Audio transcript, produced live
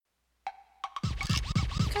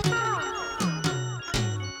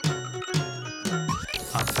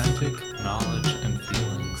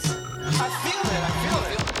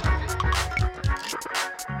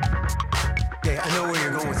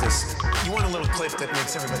just, you want a little clip that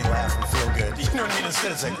makes everybody laugh and feel good. You know what I mean?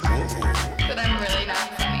 Instead it's like, ooh. But I'm really not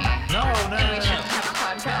funny. No. And we shouldn't have a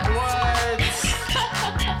podcast. What?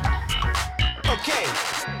 Okay.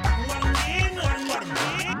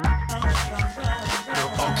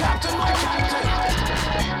 Oh, Captain, my Captain.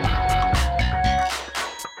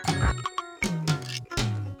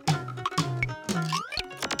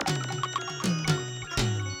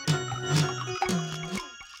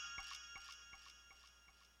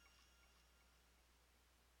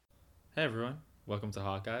 Hey everyone, welcome to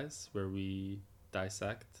Hawkeyes, where we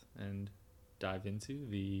dissect and dive into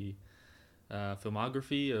the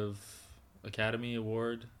filmography of Academy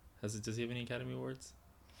Award. Does he have any Academy Awards?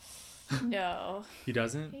 No, He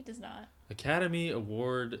doesn't? he does not. Academy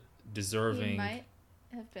Award He deserving might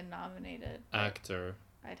have been nominated. but actor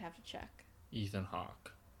I'd have to check. Ethan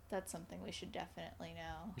Hawke. That's something we should definitely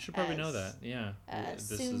know. You should probably know as, that, yeah.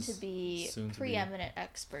 Soon to be soon to be preeminent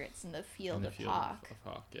experts in the field in the of field Hawk. of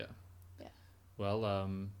Hawke, yeah. Yeah. Well,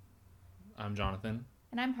 I'm Jonathan.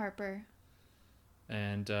 And I'm Harper.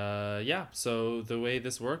 And yeah, so the way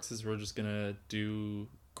this works is we're just gonna do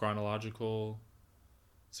chronological,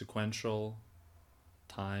 sequential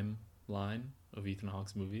timeline of Ethan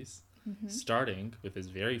Hawke's movies, starting with his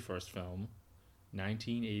very first film,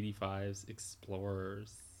 1985's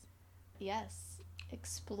Explorers. Yes,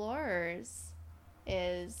 Explorers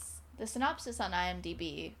is... The synopsis on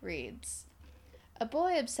IMDb reads, a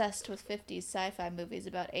boy obsessed with 50s sci-fi movies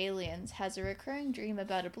about aliens has a recurring dream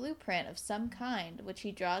about a blueprint of some kind which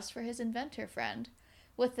he draws for his inventor friend.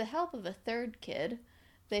 With the help of a third kid,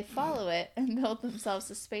 they follow it and build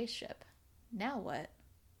themselves a spaceship. Now what?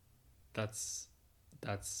 That's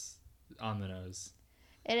on the nose.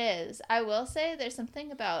 It is. I will say there's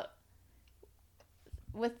something about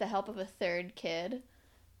with the help of a third kid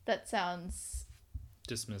that sounds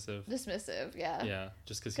Dismissive. yeah. Yeah,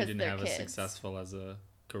 just because he 'Cause didn't they're have kids. as successful as a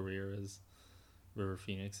career as River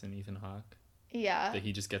Phoenix and Ethan Hawke. Yeah. That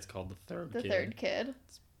he just gets called the third The kid. third kid.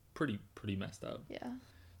 Pretty messed up. Yeah.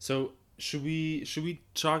 So should we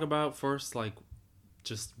talk about first, like,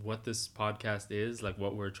 just what this podcast is, like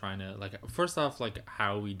what we're trying to, like, first off, like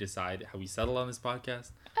how we settle on this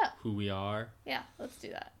podcast, who we are. Yeah, let's do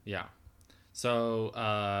that. Yeah. So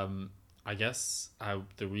I guess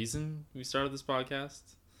the reason we started this podcast,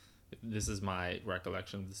 this is my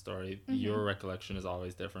recollection of the story. Your recollection is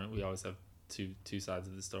always different. We always have two sides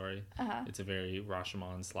of the story. It's a very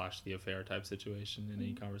Rashomon / The Affair type situation in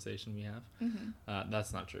any conversation we have.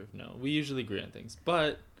 That's not true. No, we usually agree on things,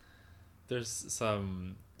 but there's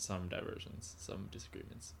some diversions, some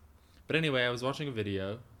disagreements. But anyway, I was watching a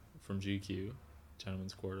video from GQ,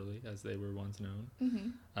 Gentleman's Quarterly, as they were once known,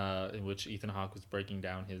 in which Ethan Hawke was breaking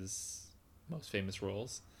down his most famous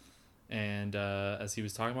roles. And as he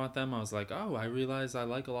was talking about them, I was like, oh, I realize I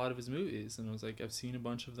like a lot of his movies. And I was like, I've seen a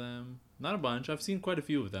bunch of them. Not a bunch. I've seen quite a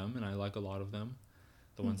few of them, and I like a lot of them,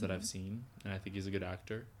 the ones that I've seen. And I think he's a good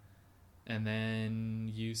actor. And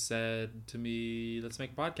then you said to me, let's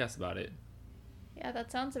make a podcast about it. Yeah,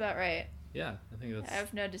 that sounds about right. Yeah, I think that's... I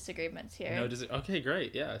have no disagreements here. Okay,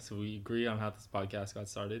 great. Yeah, so we agree on how this podcast got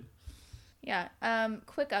started. Yeah.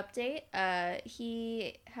 Quick update.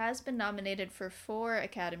 He has been nominated for 4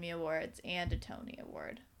 Academy Awards and a Tony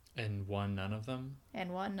Award. And won none of them?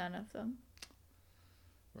 And won none of them.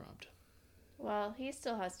 Robbed. Well, he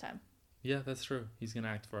still has time. Yeah, that's true. He's going to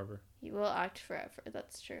act forever. He will act forever.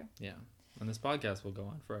 That's true. Yeah. And this podcast will go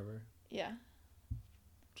on forever. Yeah.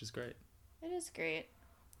 Which is great. It is great.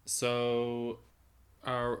 So,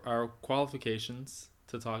 our qualifications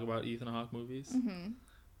to talk about Ethan Hawke movies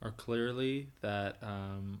are clearly that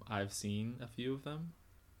I've seen a few of them,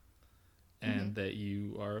 and that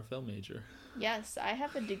you are a film major. Yes, I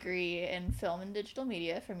have a degree in film and digital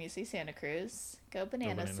media from UC Santa Cruz. Go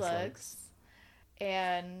Banana Slugs.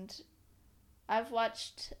 And I've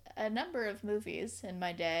watched a number of movies in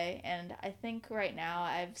my day, and I think right now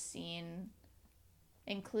I've seen,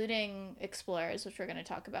 including Explorers, which we're going to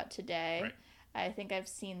talk about today, Right. I think I've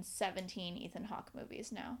seen 17 Ethan Hawke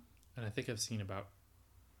movies now. And I think I've seen about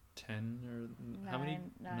 10 or... how many?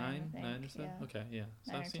 Nine, I think, Nine or so? yeah. Okay, yeah.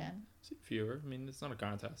 So 9 I've or seen 10. fewer. I mean, it's not a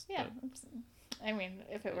contest. Yeah. but I mean,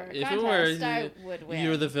 if it were a if contest, it were, I would win.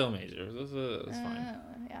 You're the film major. That's fine.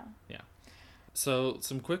 Yeah. So,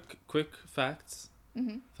 some quick facts.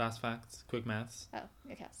 Fast facts. Quick maths. Oh,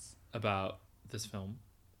 yes. About this film.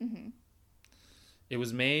 It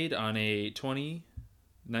was made on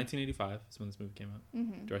 1985 is when this movie came out.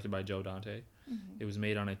 Directed by Joe Dante. It was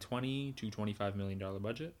made on a $20 to $25 million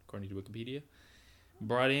budget, according to Wikipedia.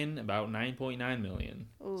 Brought in about $9.9 million.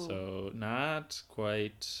 Ooh. So not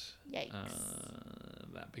quite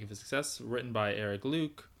Yikes. that big of a success. Written by Eric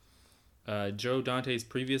Luke, Joe Dante's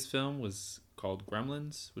previous film was called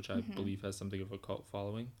Gremlins, which I believe has something of a cult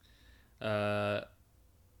following.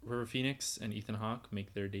 River Phoenix and Ethan Hawke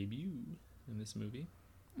make their debut in this movie.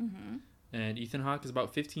 Mm-hmm. And Ethan Hawke is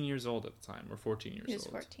about 15 years old at the time, or 14 years old. He was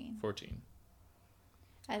 14. 14.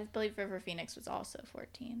 I believe River Phoenix was also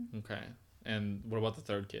 14. Okay. And what about the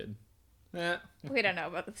third kid? We don't know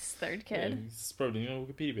about this third kid. Yeah, it's probably on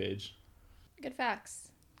the Wikipedia page. Good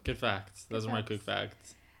facts. Good facts. Those are my quick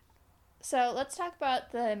facts. So let's talk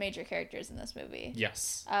about the major characters in this movie.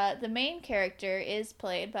 Yes. The main character is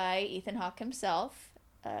played by Ethan Hawke himself,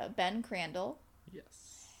 Ben Crandall.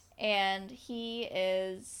 Yes. And he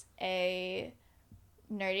is a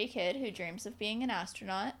nerdy kid who dreams of being an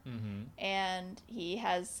astronaut. Mm-hmm. And he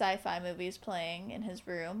has sci-fi movies playing in his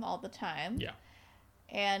room all the time. Yeah.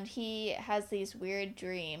 And he has these weird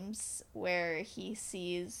dreams where he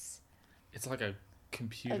sees... It's like a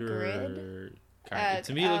computer... grid?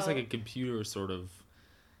 To me, it looks like a computer sort of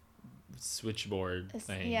switchboard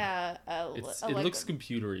thing. Yeah. It looks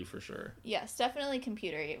computery for sure. Yes, definitely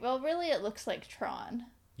computery. Well, really, it looks like Tron.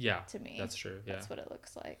 Yeah. To me. That's true, yeah. That's what it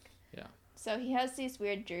looks like. Yeah. So he has these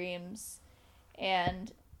weird dreams,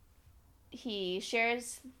 and he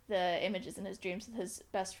shares the images in his dreams with his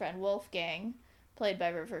best friend Wolfgang, played by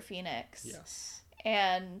River Phoenix. Yes.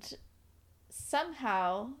 And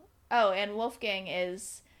somehow... Oh, and Wolfgang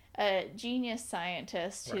is a genius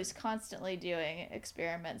scientist who's constantly doing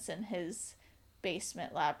experiments in his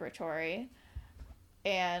basement laboratory.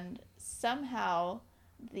 And somehow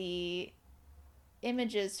the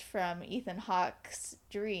images from Ethan Hawke's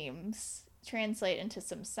dreams translate into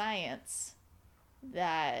some science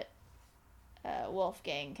that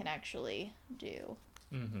Wolfgang can actually do.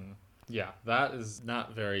 Mm-hmm. Yeah, that is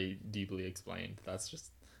not very deeply explained. That's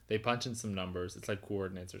just... They punch in some numbers. It's like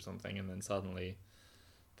coordinates or something, and then suddenly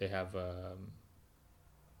they have a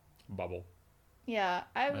bubble. Yeah,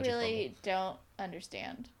 I Magic really don't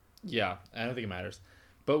understand. Yeah, I don't think it matters.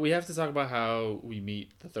 But we have to talk about how we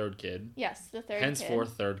meet the third kid. Yes, the third Henceforth,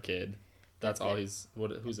 kid. third kid. That's all it. he's...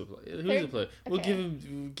 Who's a player? Who's Third- a player? We'll okay.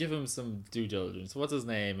 give him some due diligence. What's his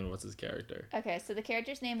name and what's his character? Okay, so the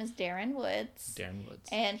character's name is Darren Woods. Darren Woods.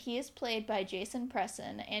 And he is played by Jason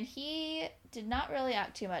Presson. And he did not really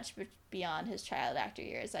act too much beyond his child actor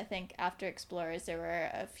years. I think after Explorers, there were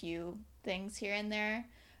a few things here and there.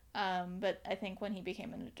 But I think when he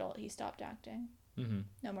became an adult, he stopped acting. Mm-hmm.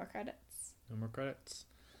 No more credits. No more credits.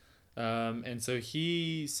 And so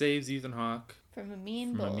he saves Ethan Hawke From a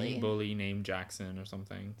mean from bully. a mean bully named Jackson or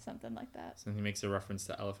something. Something like that. So he makes a reference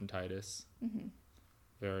to elephantitis. Mm-hmm.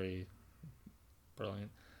 Very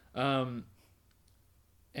brilliant. And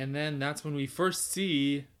then that's when we first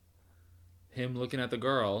see him looking at the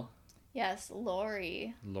girl. Yes,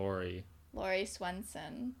 Laurie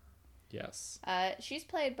Swenson. Yes. She's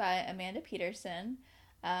played by Amanda Peterson,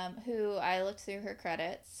 who I looked through her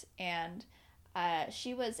credits, and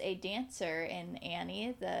she was a dancer in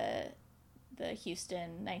Annie, the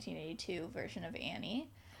Houston 1982 version of Annie.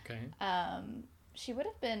 Okay. She would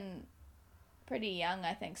have been pretty young,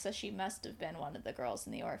 I think, so she must have been one of the girls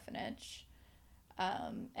in the orphanage.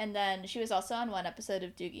 And then she was also on one episode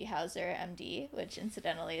of Doogie Howser, MD, which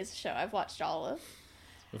incidentally is a show I've watched all of.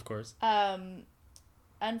 Of course.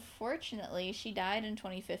 Unfortunately, she died in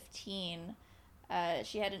 2015.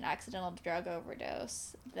 She had an accidental drug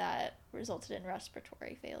overdose that resulted in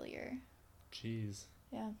respiratory failure. Jeez.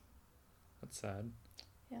 Yeah. That's sad.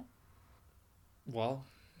 Yeah. Well,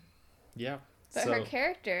 yeah. But so her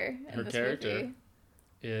character in this movie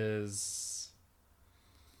is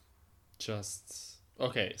just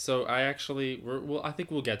okay. So I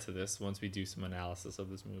think we'll get to this once we do some analysis of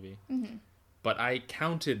this movie. Mm-hmm. But I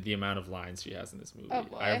counted the amount of lines she has in this movie. Oh,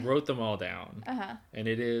 boy. I wrote them all down. Uh-huh. And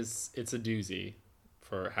it's a doozy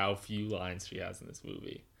for how few lines she has in this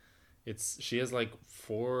movie. She has like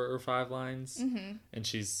 4 or 5 lines, Mm-hmm.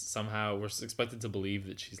 and we're expected to believe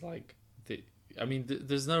that she's like,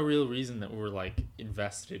 there's no real reason that we're like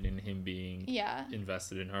invested in him being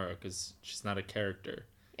invested in her, because she's not a character.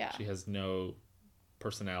 Yeah. She has no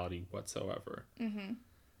personality whatsoever. Mm-hmm.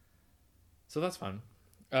 So that's fun.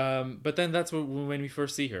 But then that's when we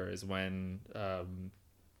first see her is when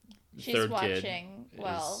she's third watching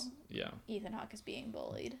kid Ethan Hawke is being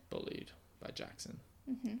bullied by Jackson.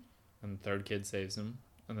 Mm-hmm. And the third kid saves him,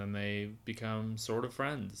 and then they become sort of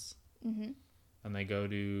friends. Mm-hmm. And they go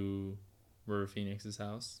to River Phoenix's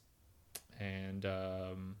house, and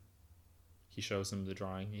he shows him the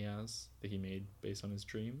drawing he has that he made based on his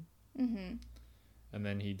dream. Mm-hmm. And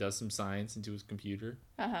then he does some science into his computer,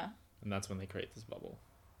 Uh-huh. and that's when they create this bubble.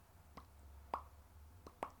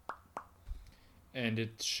 And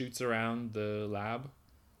it shoots around the lab,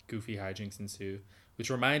 goofy hijinks ensue, which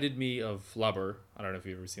reminded me of Flubber. I don't know if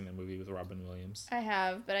you've ever seen that movie with Robin Williams. I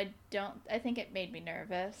have, but I think it made me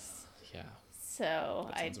nervous. Yeah. So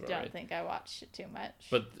That I sounds about don't right. think I watched it too much.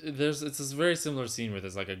 But it's this very similar scene where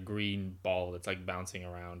there's like a green ball that's like bouncing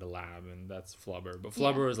around a lab, and that's Flubber. But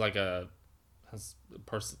Flubber is like has a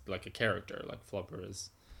person, like a character, like Flubber is,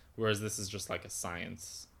 whereas this is just like a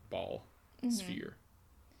science ball sphere.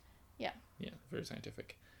 Yeah. Yeah, very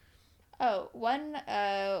scientific. Oh,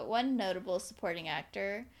 one notable supporting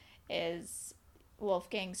actor is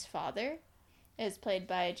Wolfgang's father, is played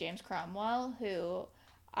by James Cromwell, who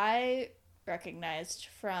I recognized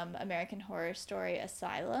from American Horror Story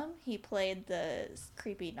Asylum. He played the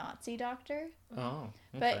creepy Nazi doctor, Oh,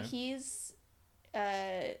 okay. but he's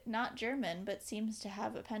not German, but seems to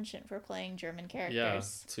have a penchant for playing German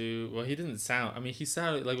characters. Well, he didn't sound. I mean, he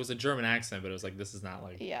sounded like it was a German accent, but it was like this is not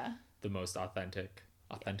like Yeah. the most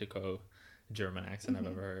authentico German accent I've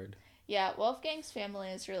ever heard. Yeah, Wolfgang's family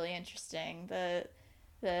is really interesting. The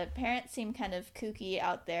parents seem kind of kooky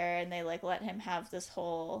out there, and they like let him have this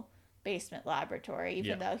whole basement laboratory,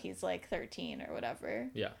 even though he's like 13 or whatever.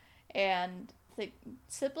 Yeah. And the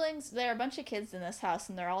siblings, there are a bunch of kids in this house,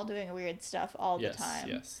 and they're all doing weird stuff all the time.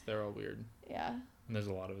 Yes, they're all weird. Yeah, And there's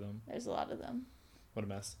a lot of them. there's a lot of them. What a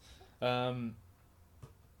mess.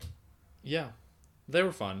 Yeah, they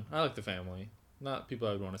were fun. I like the family. Not people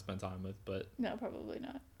I would want to spend time with, No, probably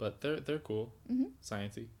not. but they're cool. Mhm.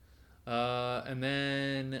 Sciencey. And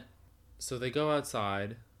then so they go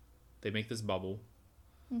outside. They make this bubble,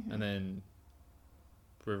 and then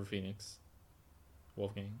River Phoenix,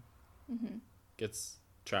 Wolfgang, gets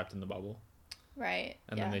trapped in the bubble, Right.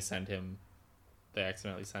 and yeah. then they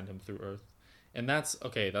accidentally send him through Earth. And that's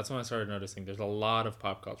when I started noticing there's a lot of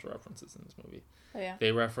pop culture references in this movie. Oh yeah.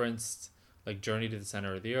 They referenced like Journey to the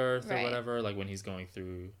Center of the Earth or Right. whatever, like when he's going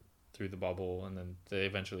through the bubble, and then they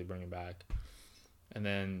eventually bring him back. And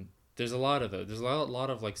then there's a lot of there's a lot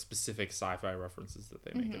of like specific sci-fi references that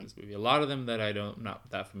they make in this movie. A lot of them that not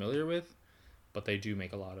that familiar with, but they do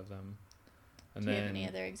make a lot of them. And Do you then have any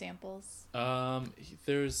other examples?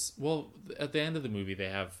 there's at the end of the movie they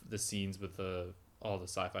have the scenes with all the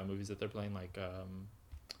sci-fi movies that they're playing, like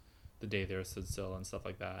The Day the Earth Stood Still and stuff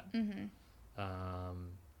like that.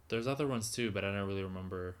 There's other ones too, but I don't really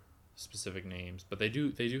remember specific names. But they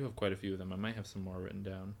do have quite a few of them. I might have some more written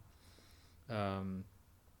down.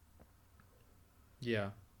 Yeah,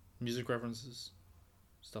 music references,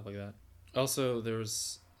 stuff like that. Also,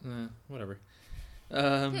 there's whatever.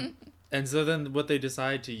 And so then what they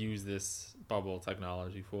decide to use this bubble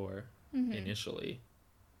technology for initially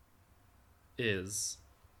is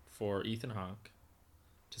for Ethan Hawke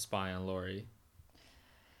to spy on Laurie.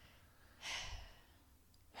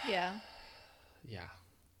 Yeah. Yeah,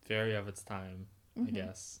 very of its time, I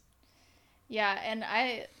guess. Yeah, and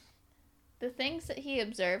the things that he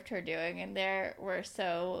observed her doing in there were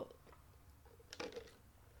so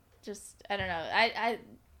just, I don't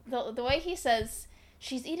know. The way he says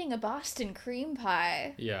she's eating a Boston cream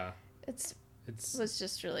pie. Yeah, It it's was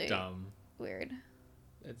just really dumb. weird.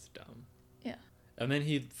 It's dumb. Yeah. And then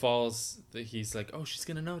he falls. He's like, "Oh, she's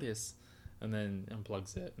gonna notice," and then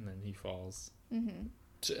unplugs it, and then he falls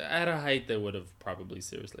at a height that would have probably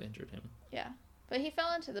seriously injured him. Yeah. But he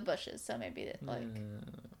fell into the bushes, so maybe it, like,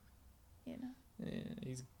 you know,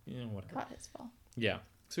 He's whatever. caught his fall. Yeah,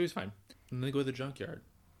 so he's fine. And they go to the junkyard.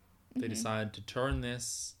 They decide to turn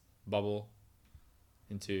this bubble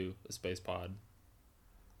into a space pod.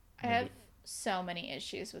 I have so many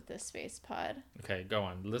issues with this space pod. Okay, go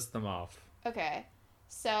on. List them off. Okay,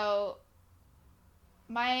 so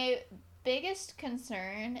my biggest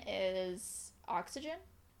concern is oxygen.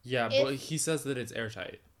 Yeah, but he says that it's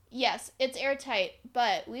airtight. Yes, it's airtight,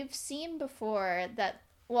 but we've seen before that,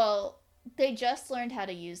 well, they just learned how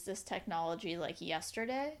to use this technology like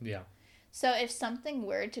yesterday. Yeah. So if something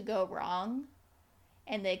were to go wrong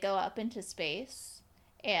and they go up into space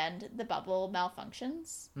and the bubble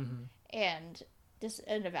malfunctions and it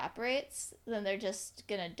evaporates, then they're just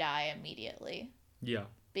going to die immediately. Yeah.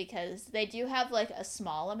 Because they do have like a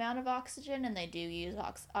small amount of oxygen and they do use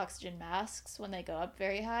oxygen masks when they go up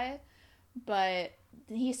very high. But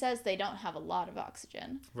he says they don't have a lot of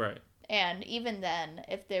oxygen. Right. And even then,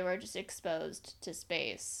 if they were just exposed to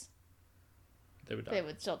space, They would die. they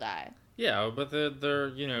would still die. Yeah, but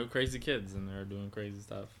they're crazy kids and they're doing crazy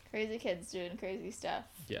stuff. Crazy kids doing crazy stuff.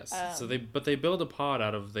 Yes. So they build a pod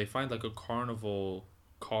out of, they find like a carnival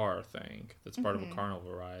car thing that's part of a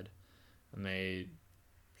carnival ride, and they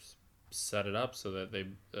set it up so that they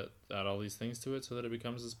add all these things to it so that it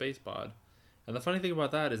becomes a space pod. And the funny thing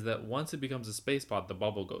about that is that once it becomes a space pod, the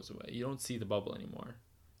bubble goes away. You don't see the bubble anymore.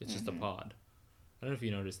 It's just a pod. I don't know if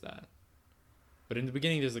you noticed that. But in the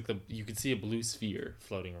beginning, there's like you could see a blue sphere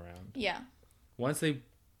floating around. Yeah. Once they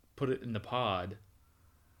put it in the pod,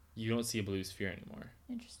 you don't see a blue sphere anymore,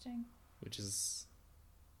 Interesting. which is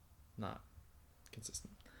not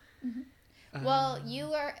consistent. Well,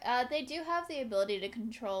 they do have the ability to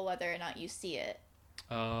control whether or not you see it.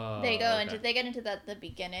 Oh, They go okay. into they get into that at the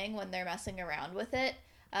beginning when they're messing around with it.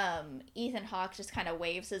 Ethan Hawke just kind of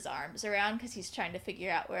waves his arms around because he's trying to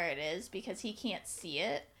figure out where it is because he can't see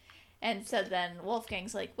it. And so then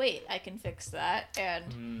Wolfgang's like, wait, I can fix that.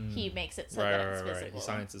 And he makes it so that it's visible. He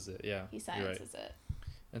sciences it, yeah. He You're right. sciences it.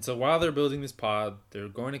 And so while they're building this pod, they're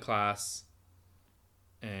going to class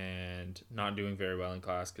and not doing very well in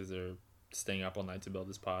class because they're staying up all night to build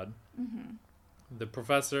this pod. Mm-hmm. The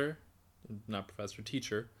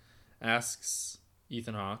teacher, asks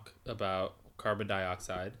Ethan Hawke about carbon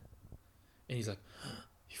dioxide. And he's like,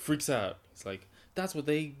 he freaks out. He's like, that's what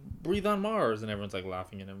they breathe on Mars. And everyone's like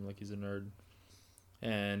laughing at him like he's a nerd.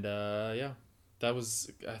 And I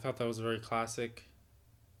thought that was a very classic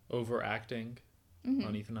overacting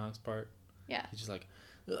on Ethan Hawke's part. Yeah. He's just like,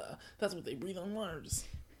 that's what they breathe on Mars.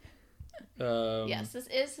 Yes, this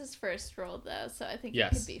is his first role though, so I think it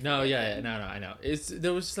Yes. could be No, forgiven. I know.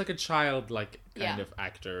 There was just like a child kind Yeah. of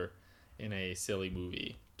actor in a silly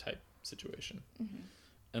movie type situation. Mm-hmm.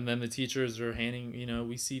 And then the teachers are handing,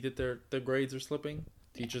 we see that their grades are slipping.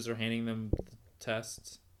 Teachers are handing them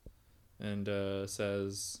tests, and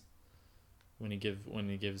says when he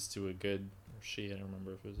gives to a good or she, I don't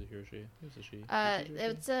remember if it was a he or she. It was a she.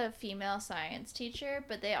 It's a female science teacher,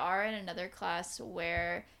 but they are in another class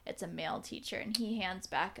where it's a male teacher, and he hands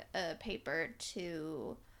back a paper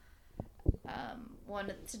to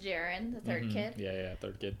to Jaren, the third kid. Yeah,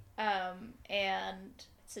 third kid. And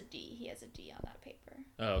it's a D. He has a D on that paper.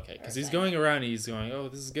 Oh, okay. Because Or he's thing. going around, he's going, oh,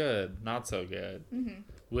 this is good, not so good. Mm-hmm.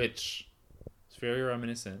 Which is very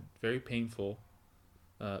reminiscent, very painful,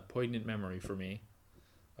 poignant memory for me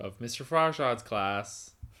of Mr. Farshad's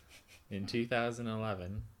class in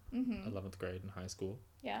 2011, 11th grade in high school,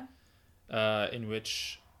 Yeah. in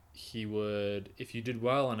which he would, if you did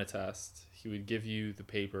well on a test, he would give you the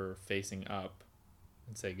paper facing up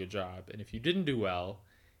and say good job. And if you didn't do well,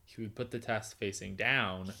 he would put the test facing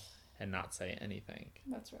down and not say anything.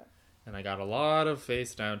 That's right. And I got a lot of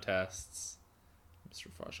face down tests in Mr.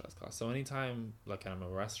 Farshad's class. So anytime, like I'm at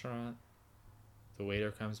a restaurant, the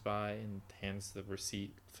waiter comes by and hands the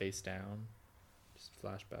receipt face down, just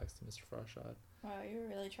flashbacks to Mr. Farshad. Wow, you were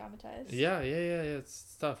really traumatized. Yeah.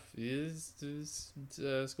 It's tough.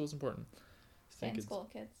 School's important. Stay in school,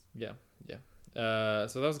 kids. Yeah. So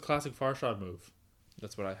that was a classic Farshad move.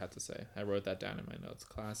 That's what I had to say. I wrote that down in my notes.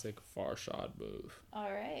 Classic Farshad move.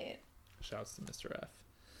 All right. Shouts to Mr. F.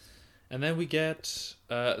 And then we get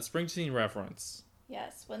a Springsteen reference.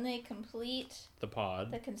 Yes, when they complete The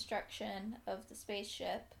pod. the construction of the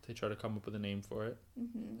spaceship. They try to come up with a name for it.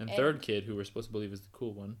 Mm-hmm. And third kid, who we're supposed to believe is the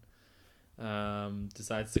cool one,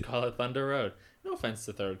 decides to call it Thunder Road. No offense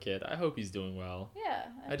to third kid. I hope he's doing well. Yeah.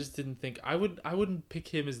 I just didn't think I wouldn't pick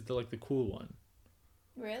him as the cool one.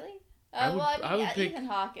 Really? I would pick- Ethan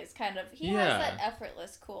Hawke is kind of he Yeah. has that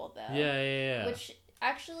effortless cool though. Yeah. Which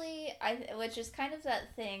actually which is kind of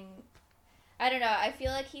that thing. I don't know. I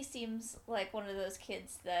feel like he seems like one of those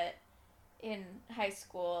kids that in high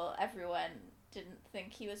school everyone didn't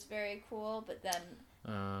think he was very cool, but then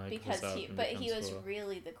because he was cool.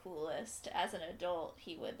 really the coolest as an adult,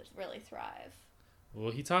 he would really thrive.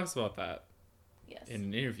 Well, he talks about that Yes. in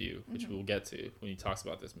an interview, which we'll get to when he talks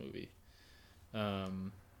about this movie.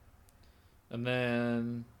 And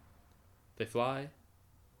then they fly.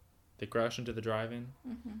 They crash into the drive-in.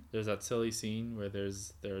 Mm-hmm. There's that silly scene where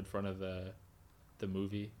they're in front of the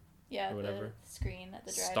movie. Yeah, or whatever. the screen at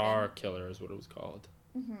the drive-in. Star Killer is what it was called.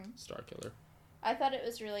 Mm-hmm. Star Killer. I thought it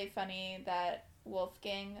was really funny that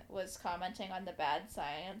Wolfgang was commenting on the bad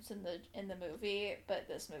science in the movie, but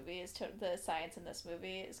this movie is the science in this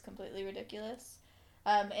movie is completely ridiculous.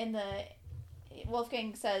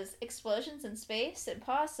 Wolfgang says explosions in space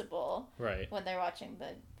impossible. Right. When they're watching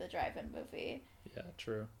the drive-in movie, Yeah,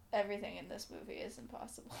 true. everything in this movie is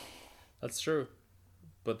impossible. That's true.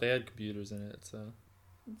 But they had computers in it, so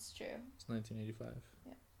It's true. it's 1985.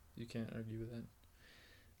 Yeah. You can't argue with that.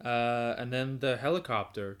 And then the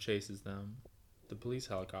helicopter chases them. The police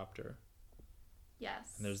helicopter.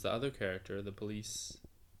 Yes. And there's the other character, the police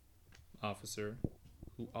officer,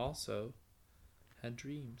 who also had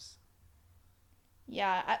dreams.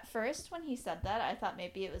 Yeah, at first when he said that, I thought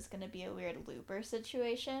maybe it was going to be a weird Looper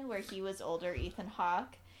situation where he was older Ethan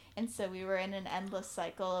Hawke, and so we were in an endless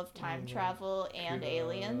cycle of time travel and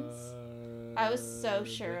aliens. I was so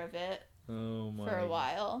sure of it. Oh my for a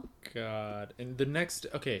while. God. And the next,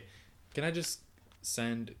 okay, can I just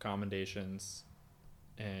send commendations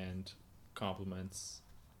and compliments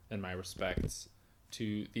and my respects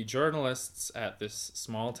to the journalists at this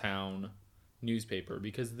small town newspaper,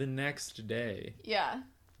 because the next day, Yeah.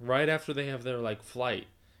 right after they have their like flight,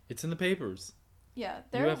 it's in the papers. Yeah,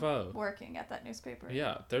 they're UFO. working at that newspaper.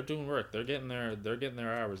 Yeah, they're doing work. They're getting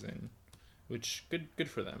their hours in, which good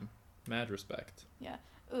for them. Mad respect. Yeah.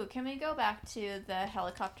 Ooh, can we go back to the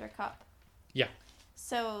helicopter cop? Yeah.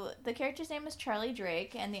 So the character's name is Charlie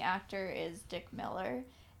Drake, and the actor is Dick Miller.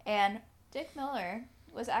 And Dick Miller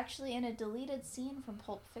was actually in a deleted scene from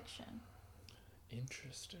Pulp Fiction.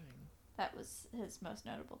 Interesting. That was his most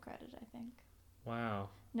notable credit, I think. Wow.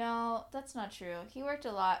 No, that's not true. He worked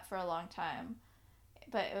a lot for a long time,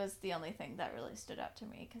 but it was the only thing that really stood out to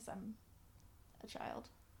me because I'm a child.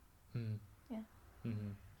 Yeah.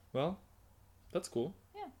 Mm-hmm. Well, that's cool.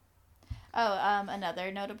 Oh, another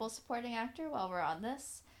notable supporting actor while we're on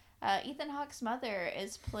this. Ethan Hawke's mother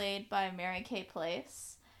is played by Mary Kay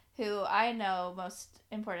Place, who I know most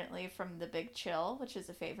importantly from The Big Chill, which is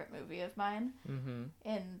a favorite movie of mine. Mm-hmm.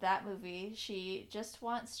 In that movie, she just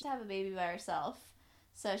wants to have a baby by herself,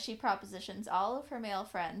 so she propositions all of her male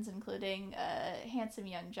friends, including handsome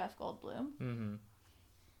young Jeff Goldblum. Mm-hmm.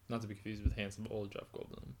 Not to be confused with handsome old Jeff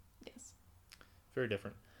Goldblum. Yes. Very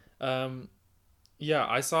different. Yeah,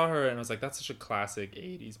 I saw her and I was like, that's such a classic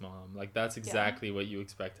 80s mom. Like, that's exactly what you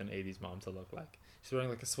expect an 80s mom to look like. She's wearing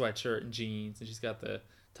like a sweatshirt and jeans, and she's got the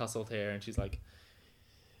tousled hair, and she's like,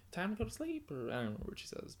 time to go to sleep, or I don't remember what she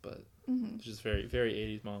says, but she's just very, very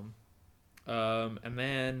 80s mom. And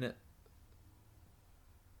then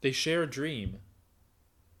they share a dream.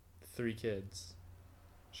 3 kids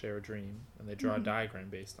share a dream, and they draw a diagram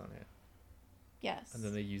based on it. Yes. And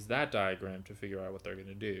then they use that diagram to figure out what they're going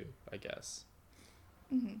to do, I guess.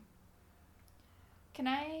 Can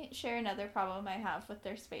I share another problem I have with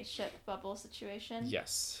their spaceship bubble situation?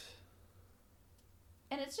 Yes.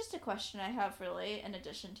 And it's just a question I have, really, in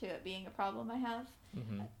addition to it being a problem I have.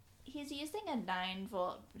 Mm-hmm. He's using a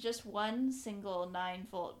 9-volt, just one single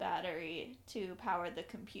 9-volt battery to power the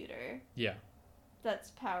computer Yeah.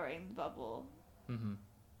 that's powering the bubble. Mm-hmm.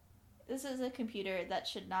 This is a computer that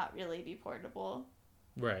should not really be portable.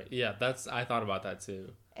 Right. Yeah, I thought about that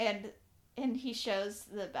too. And he shows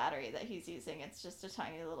the battery that he's using. It's just a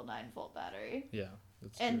tiny little 9-volt battery. Yeah.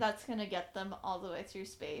 That's And true. that's going to get them all the way through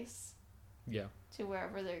space. Yeah. To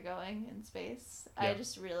wherever they're going in space. Yeah. I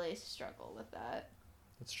just really struggle with that.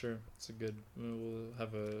 That's true. It's a good... We'll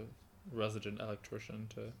have a resident electrician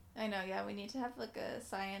to... I know, yeah. We need to have like a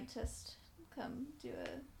scientist come do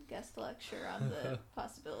a guest lecture on the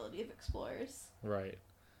possibility of explorers. Right.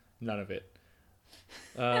 None of it.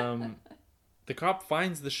 The cop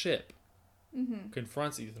finds the ship.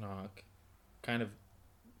 Confronts Ethan Hawke. Kind of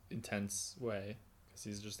intense way. Because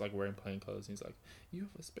he's just like wearing plain clothes. And he's like, you have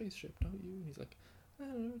a spaceship, don't you? And he's like, I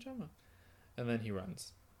don't know what you're talking about. And then he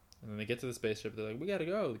runs. And then they get to the spaceship. They're like, we gotta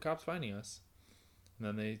go. The cop's finding us. And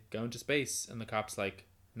then they go into space. And the cop's like,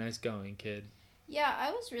 nice going, kid. Yeah,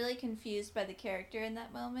 I was really confused by the character in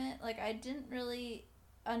that moment. Like, I didn't really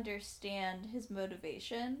understand his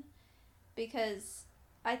motivation. Because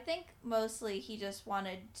I think mostly he just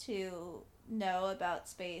wanted to know about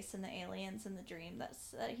space and the aliens and the dream that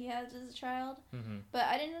he had as a child. Mm-hmm. But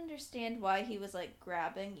I didn't understand why he was like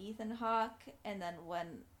grabbing Ethan Hawke, and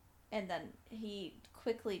then he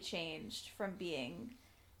quickly changed from being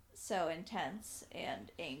so intense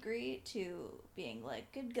and angry to being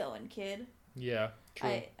like, good going, kid. Yeah, true.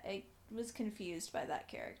 I was confused by that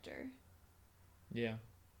character. Yeah.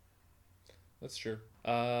 That's true.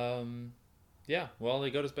 Yeah, well,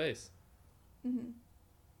 they go to space. Mm-hmm.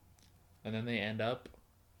 And then they end up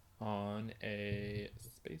on a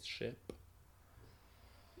spaceship.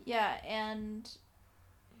 Yeah, and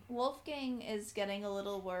Wolfgang is getting a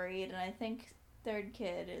little worried, and I think Third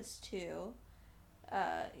Kid is too.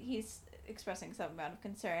 He's expressing some amount of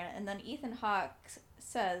concern, and then Ethan Hawke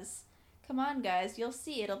says, come on, guys, you'll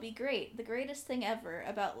see, it'll be great. The greatest thing ever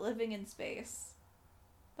about living in space.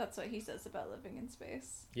 That's what he says about living in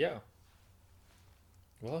space. Yeah.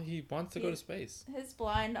 Well, he wants to go to space. His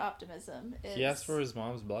blind optimism is... He asked for his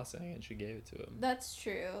mom's blessing, and she gave it to him. That's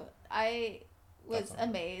true. I was That's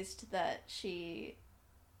amazed that she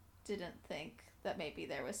didn't think that maybe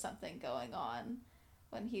there was something going on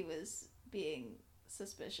when he was being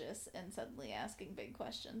suspicious and suddenly asking big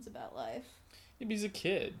questions about life. Yeah, but he's a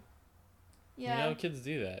kid. Yeah. You know, kids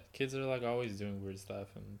do that. Kids are, like, always doing weird stuff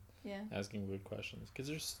and Yeah. asking weird questions.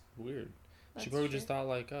 Kids are just weird. That's She probably true. just thought,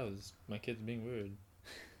 like, oh, my kid's being weird.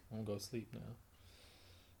 I'm gonna go sleep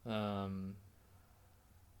now.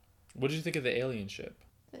 What did you think of the alien ship?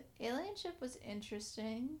 The alien ship was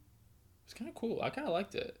interesting. It was kind of cool. I kind of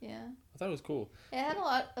liked it. Yeah. I thought it was cool. It had a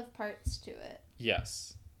lot of parts to it.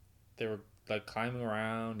 Yes, they were like climbing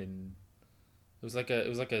around, and it was like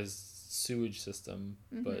a sewage system,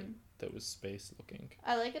 but that was space looking.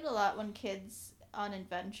 I like it a lot when kids on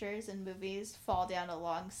adventures in movies fall down a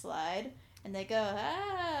long slide and they go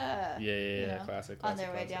Yeah, classic. on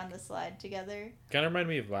their way down the slide together. Kind of reminded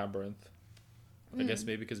me of Labyrinth. I guess Mm.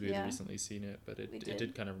 maybe because we had Yeah. recently seen it, but it We did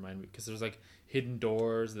did. kind of remind me because there's like hidden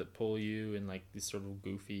doors that pull you and like these sort of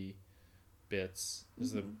goofy bits.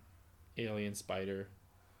 There's the alien spider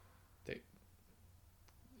that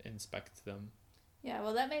inspects them. Yeah,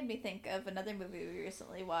 well, that made me think of another movie we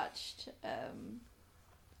recently watched,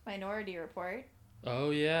 Minority Report.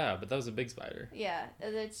 Oh yeah, but that was a big spider. Yeah,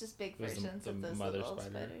 it's just big It was versions of those mother little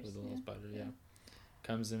spider. spiders. It was a little Yeah. spider, yeah. Yeah.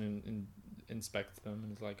 Comes in and inspects them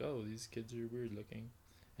and is like, oh, these kids are weird looking.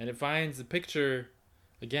 And it finds the picture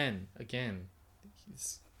again.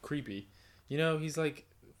 He's creepy. You know,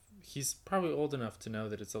 he's probably old enough to know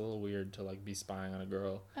that it's a little weird to like be spying on a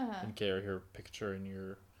girl Uh-huh. and carry her picture in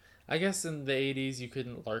your... I guess in the 80s you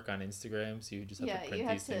couldn't lurk on Instagram, so you just had Yeah, to you print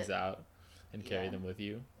had these things to- out and carry yeah. them with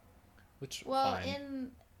you. Which, Well,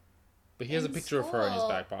 fine. But he has a in picture of her in his school-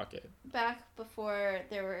 back pocket. back before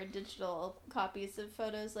there were digital copies of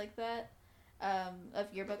photos like that,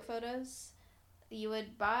 of yearbook photos, you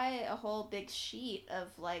would buy a whole big sheet of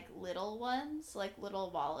like little ones, like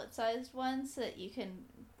little wallet-sized ones, so that you can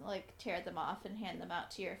like tear them off and hand them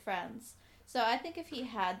out to your friends. So I think if he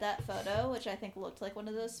had that photo, which I think looked like one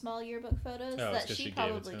of those small yearbook photos, Oh, it's that 'cause she she gave it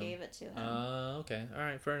probably to him. gave it to him. Okay. All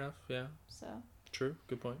right. Fair enough. Yeah. So, True.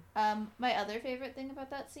 Good point. my other favorite thing about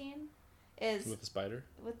that scene is With the spider.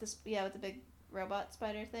 with this with the big robot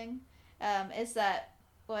spider thing, is that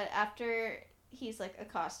after he's like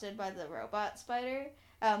accosted by the robot spider,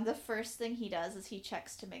 the first thing he does is he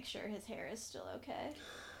checks to make sure his hair is still okay.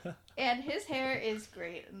 And his hair is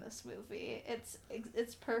great in this movie.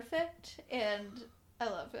 It's perfect and I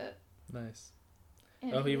love it. Nice.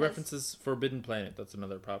 And Oh, he has- references Forbidden Planet. That's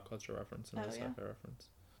another pop culture reference, another Oh, yeah. sci-fi reference.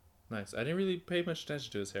 Nice. I didn't really pay much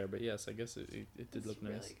attention to his hair, but yes, I guess it did it's look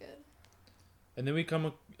nice. really good. And then we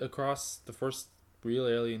come across the first real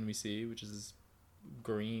alien we see, which is this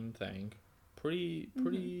green thing.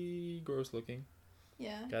 Pretty gross looking,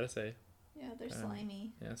 Yeah. gotta say. Yeah, they're Um,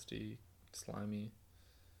 slimy. Nasty, slimy,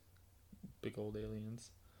 big old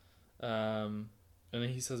aliens. And then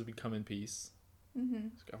he says we come in peace. Mm-hmm.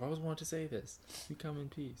 He's like, I've always wanted to say this. We come in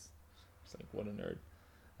peace. It's like, what a nerd.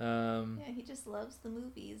 Yeah, he just loves the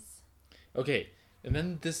movies. Okay, and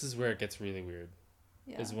then this is where it gets really weird.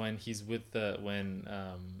 Yeah. Is when he's with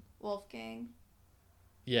Wolfgang.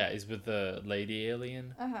 he's with the lady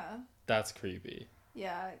alien. Uh-huh. That's creepy.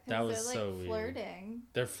 Yeah, That because was they're so like weird. flirting.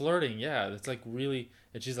 They're flirting, yeah. It's like really,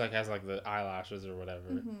 and she's like has like the eyelashes or whatever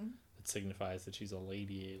Mm-hmm. that signifies that she's a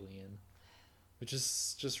lady alien, which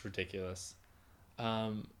is just ridiculous.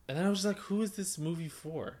 And then I was just like, who is this movie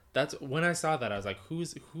for? That's when I saw that I was like, who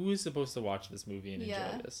is supposed to watch this movie and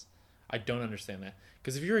Yeah. enjoy this? I don't understand that,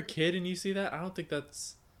 because if you're a kid and you see that, I don't think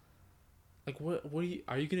that's like what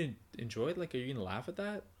are you gonna enjoy it? Like, are you gonna laugh at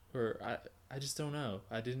that? Or I just don't know.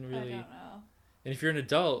 I didn't really. I don't know. And if you're an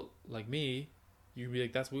adult like me, you'd be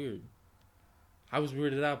like, that's weird. I was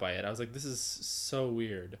weirded out by it. I was like, this is so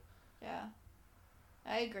weird. Yeah.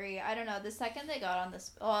 I agree. I don't know. The second they got on this...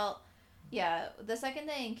 the second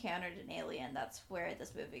they encountered an alien, that's where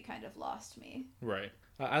this movie kind of lost me. Right.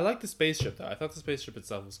 I like the spaceship, though. I thought the spaceship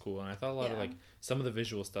itself was cool. And I thought a lot of, Yeah. like, some of the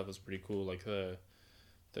visual stuff was pretty cool. Like the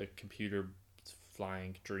computer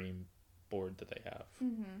flying dream board that they have.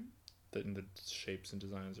 Mm-hmm. The shapes and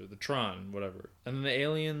designs, or the Tron, whatever. And then the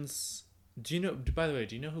aliens... by the way,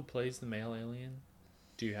 do you know who plays the male alien?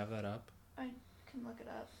 Do you have that up? I can look it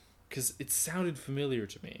up. Because it sounded familiar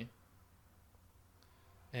to me.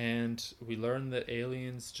 And we learned that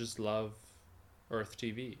aliens just love Earth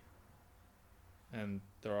TV. And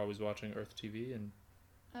they're always watching Earth TV and...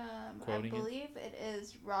 I Quoting it? believe it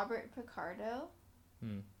is Robert Picardo.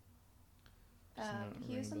 Does not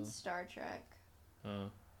He was ring a in bell. Star Trek.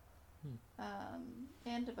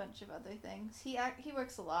 And a bunch of other things. He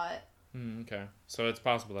works a lot. Okay. So it's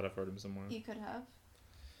possible that I've heard him somewhere. He could have.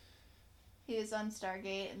 He was on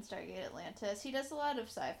Stargate and Stargate Atlantis. He does a lot of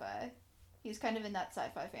sci-fi. He's kind of in that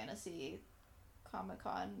sci-fi fantasy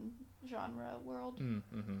Comic-Con genre world.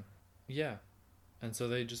 Yeah. And so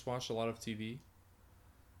they just watch a lot of TV.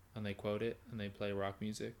 And they quote it. And they play rock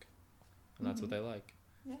music. And that's what they like.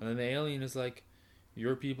 Yeah. And then the alien is like,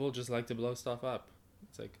 your people just like to blow stuff up.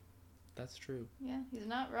 It's like, that's true. Yeah, he's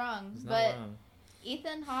not wrong. It's not but wrong.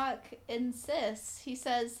 Ethan Hawke insists. He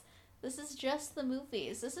says This is just the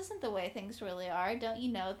movies. This isn't the way things really are. Don't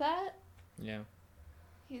you know that? Yeah.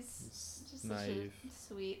 He's just naive. such a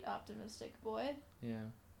sweet, optimistic boy. Yeah.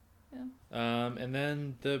 Yeah. And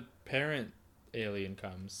then the parent alien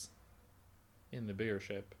comes in the bigger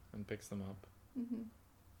ship and picks them up.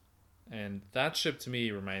 Mm-hmm. And that ship to me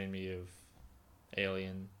reminded me of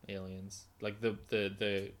Aliens. Like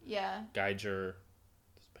the Yeah. Geiger,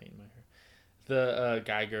 just painting my hair. The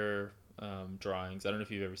Geiger drawings. I don't know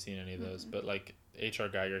if you've ever seen any of those, but like H.R.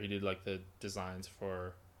 Geiger, he did like the designs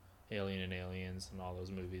for Alien and Aliens and all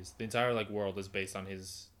those movies. The entire like world is based on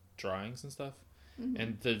his drawings and stuff. Mm-hmm.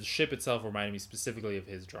 And the ship itself reminded me specifically of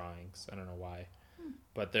his drawings. I don't know why,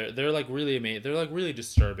 but they're like really amazing. They're like really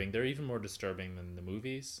disturbing. They're even more disturbing than the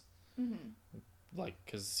movies. Mm-hmm. Like,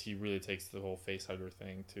 because he really takes the whole facehugger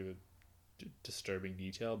thing to disturbing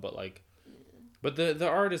detail, but like, but the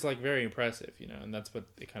art is like very impressive, you know, and that's what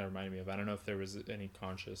it kind of reminded me of. I don't know if there was any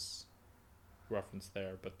conscious reference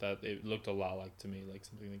there, but that it looked a lot like to me like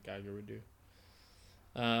something that Geiger would do.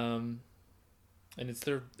 And it's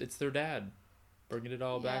their dad, bringing it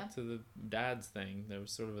all back to the dads thing. There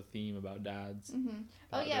was sort of a theme about dads. Mm-hmm.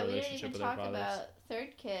 Oh about yeah, their we didn't relationship even with their talk fathers. about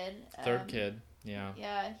third kid. Third kid, yeah.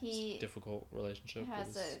 Yeah, he Difficult relationship. has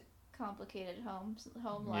with a complicated home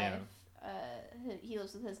Yeah. life. He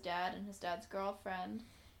lives with his dad and his dad's girlfriend,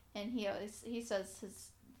 and he says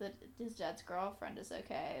his dad's girlfriend is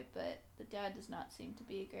okay, but the dad does not seem to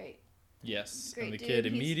be a great. Yes, Great and the dude. kid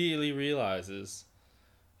He's- immediately realizes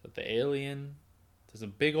that the alien, there's a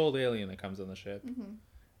big old alien that comes on the ship, Mm-hmm.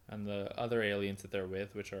 and the other aliens that they're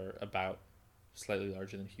with, which are about slightly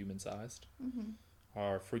larger than human sized, Mm-hmm.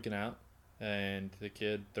 are freaking out, and the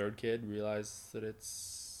third kid, realizes that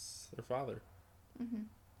it's their father, Mm-hmm.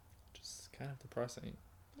 which is kind of depressing.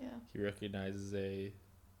 Yeah. He recognizes the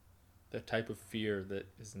type of fear that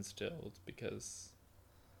is instilled because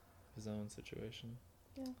of his own situation.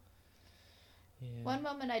 Yeah. Yeah. One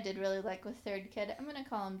moment I did really like with third kid. I'm gonna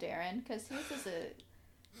call him Darren because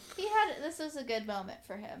this was a good moment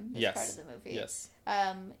for him. This Yes. part of the movie. Yes.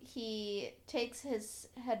 He takes his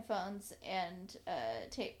headphones and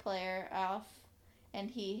tape player off, and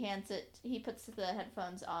he puts the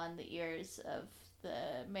headphones on the ears of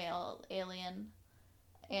the male alien,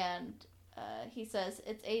 and he says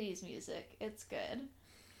it's 80s music. It's good.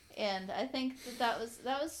 And I think that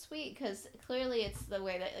was sweet because clearly it's the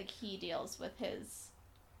way that like he deals with his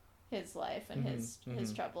life and his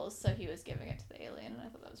troubles. So he was giving it to the alien, and I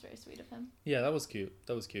thought that was very sweet of him. Yeah, that was cute.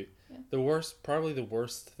 Yeah. Probably the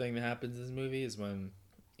worst thing that happens in this movie is when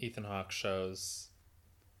Ethan Hawke shows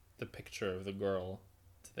the picture of the girl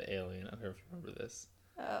to the alien. I don't know if you remember this.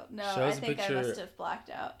 Oh no, Shows I a think I picture must have blacked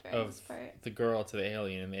out during this part. The girl to the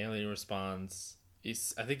alien, and the alien responds.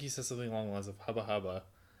 I think he says something along the lines of "hubba hubba,"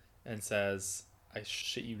 and says, "I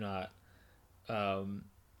shit you not."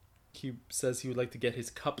 He says he would like to get his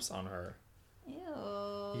cups on her.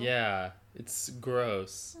 Ew. Yeah, it's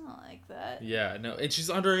gross. I don't like that. Yeah, no, and she's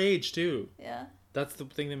underage too. Yeah. That's the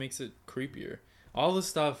thing that makes it creepier. All the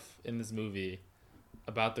stuff in this movie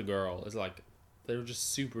about the girl is like they're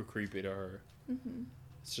just super creepy to her. Mm-hmm.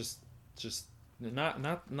 It's just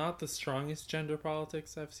not the strongest gender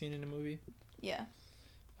politics I've seen in a movie. Yeah.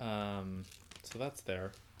 So that's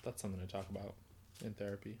there. That's something to talk about in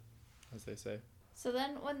therapy, as they say. So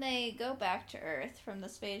then when they go back to Earth from the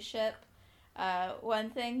spaceship,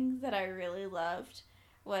 one thing that I really loved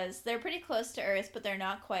was they're pretty close to Earth, but they're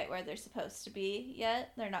not quite where they're supposed to be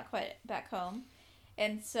yet. They're not quite back home.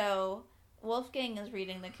 And so Wolfgang is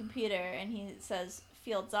reading the computer, and he says,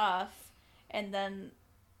 "Fields off." And then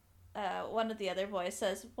one of the other boys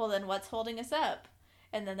says, "Well, then what's holding us up?"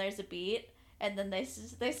 And then there's a beat, and then they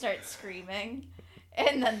start screaming,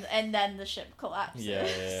 and then the ship collapses.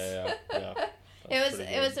 Yeah.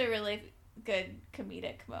 It was a really good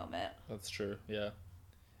comedic moment. That's true. Yeah.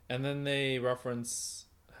 And then they reference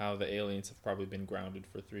how the aliens have probably been grounded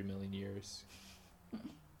for 3 million years.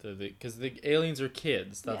 Because the aliens are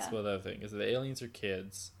kids. That's Yeah. what the other thing is. The aliens are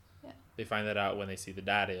kids. Yeah. They find that out when they see the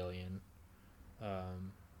dad alien.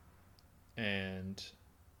 And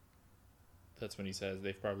that's when he says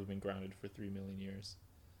they've probably been grounded for 3 million years.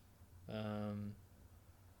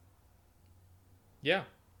 Yeah.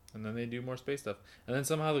 And then they do more space stuff. And then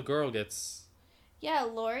somehow the girl gets... Yeah,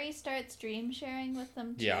 Lori starts dream sharing with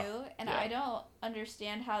them too, and Yeah. I don't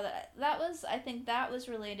understand how that was. I think that was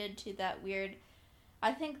related to that weird.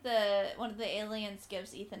 I think one of the aliens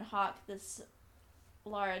gives Ethan Hawke this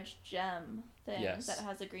large gem thing Yes. that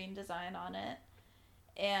has a green design on it,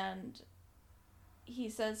 and he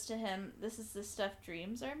says to him, "This is the stuff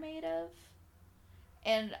dreams are made of,"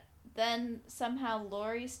 and then somehow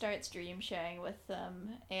Lori starts dream sharing with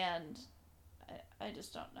them, and I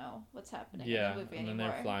just don't know what's happening in the movie and then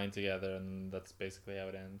anymore. they're flying together, and that's basically how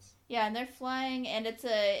it ends. Yeah, and they're flying, and it's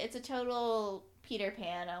a total Peter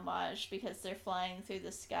Pan homage because they're flying through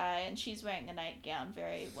the sky, and she's wearing a nightgown,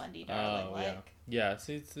 very Wendy Darling like. Yeah.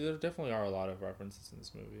 See, there definitely are a lot of references in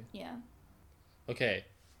this movie. Yeah. Okay,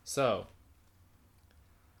 so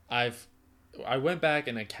I went back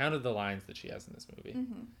and I counted the lines that she has in this movie.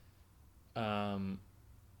 Mm-hmm.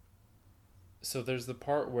 So there's the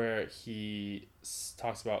part where he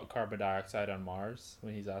talks about carbon dioxide on Mars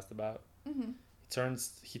when he's asked about. Mm-hmm.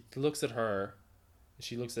 He looks at her,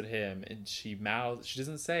 she looks at him, and she mouths, she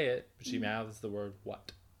doesn't say it, but she mouths the word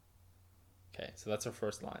what. Okay, so that's her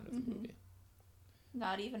first line of the movie.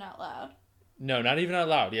 Not even out loud. No, not even out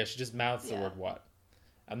loud. Yeah, she just mouths the word what.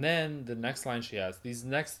 And then the next line she has, these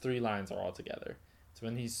next three lines are all together. It's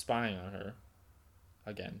when he's spying on her.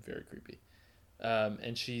 Again, very creepy.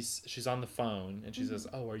 And she's on the phone, and she says,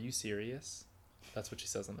 "Oh, are you serious?" That's what she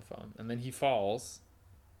says on the phone. And then he falls,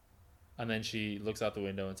 and then she looks out the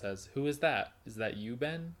window and says, "Who is that? Is that you,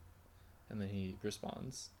 Ben?" And then he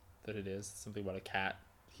responds that it is. Something about a cat.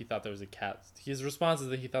 He thought there was a cat. His response is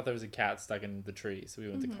that he thought there was a cat stuck in the tree, so he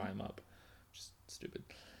went to climb up. Just stupid.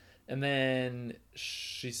 And then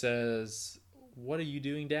she says, "What are you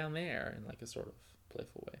doing down there?" in like a sort of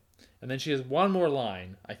playful way. And then she has one more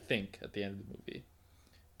line, I think, at the end of the movie.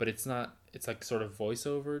 But it's not, it's like sort of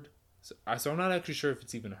voiceovered. So I'm not actually sure if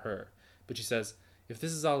it's even her. But she says, "If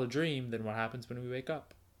this is all a dream, then what happens when we wake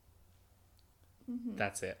up?" Mm-hmm.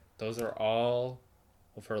 That's it. Those are all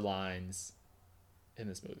of her lines in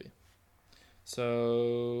this movie.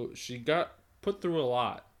 So she got put through a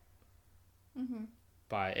lot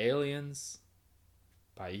by aliens,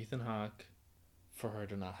 by Ethan Hawke, for her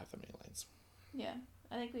to not have that many lines. Yeah.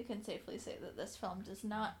 I think we can safely say that this film does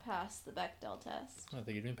not pass the Bechdel test. I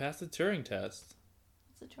think it even passed the Turing test.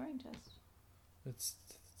 It's a Turing test. It's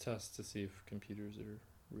a test to see if computers are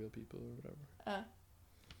real people or whatever.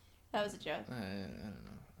 That was a joke. I don't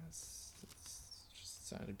know. It's just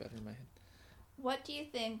sounded better in my head. What do you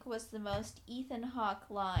think was the most Ethan Hawke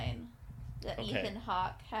line that Ethan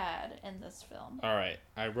Hawke had in this film? All right.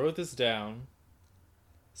 I wrote this down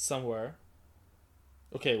somewhere.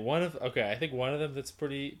 Okay, I think one of them that's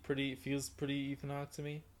feels pretty Ethan Hawke to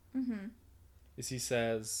me. Mm-hmm. Is he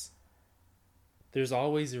says, "There's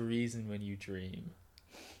always a reason when you dream."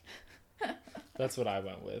 That's what I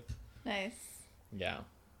went with. Nice. Yeah.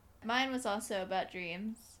 Mine was also about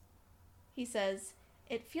dreams. He says,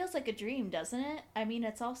 "It feels like a dream, doesn't it? I mean,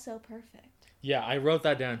 it's all so perfect." Yeah, I wrote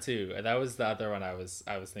that down too. That was the other one I was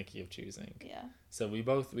thinking of choosing. Yeah. So we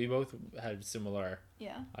both had similar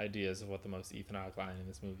Yeah. ideas of what the most Ethan Hawke line in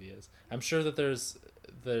this movie is. I'm sure that there's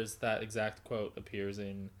that exact quote appears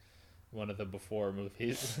in one of the before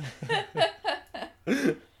movies.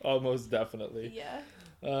 Almost definitely. Yeah.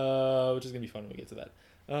 Which is gonna be fun when we get to that.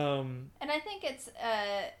 And I think it's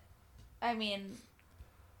I mean,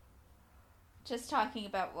 just talking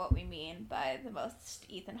about what we mean by the most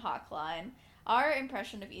Ethan Hawke line. Our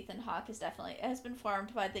impression of Ethan Hawke has been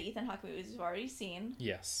formed by the Ethan Hawke movies we've already seen.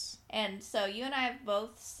 Yes. And so you and I have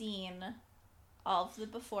both seen all of the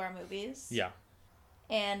before movies. Yeah.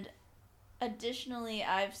 And additionally,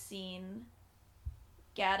 I've seen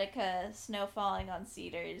Gattaca, Snow Falling on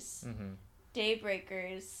Cedars,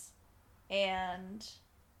 Daybreakers, and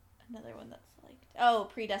another one that's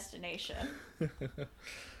Predestination.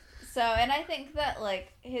 So, and I think that,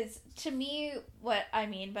 like, to me, what I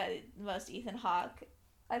mean by the most Ethan Hawke,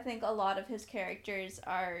 I think a lot of his characters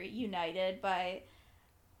are united by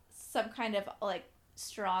some kind of, like,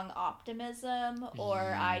 strong optimism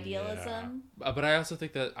or idealism. But I also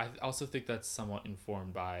think that's somewhat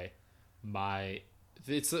informed by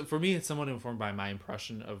for me, it's somewhat informed by my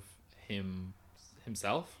impression of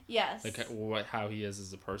himself. Yes. Like, how he is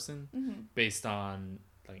as a person, based on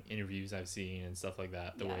like interviews I've seen and stuff like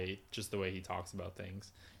that, the way he talks about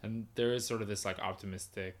things. And there is sort of this like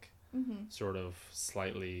optimistic, sort of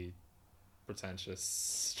slightly pretentious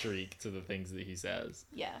streak to the things that he says.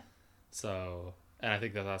 Yeah. So, and I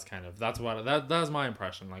think that was my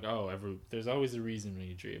impression. Like, there's always a reason when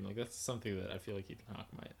you dream. Like, that's something that I feel like Ethan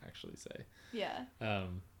Hawke might actually say. Yeah.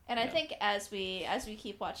 And I think as we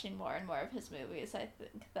keep watching more and more of his movies, I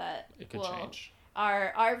think that it could change.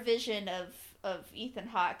 Our vision of Ethan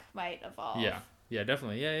Hawke might evolve. Yeah,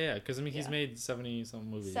 definitely. Yeah. Because I mean, he's made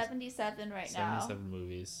 70-some movies. 77 right now. 77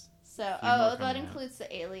 movies. So, that includes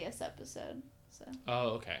the Alias episode. So. Oh,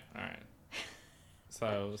 okay. All right.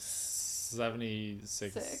 So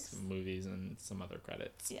 76 movies and some other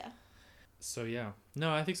credits. Yeah. So yeah,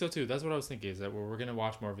 no, I think so too. That's what I was thinking. Is that we're gonna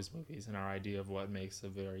watch more of his movies, and our idea of what makes a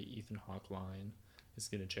very Ethan Hawke line is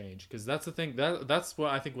gonna change. Because that's the thing. That's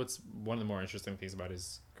what I think. What's one of the more interesting things about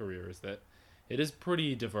his career is that it is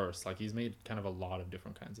pretty diverse. Like he's made kind of a lot of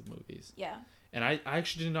different kinds of movies. Yeah. And I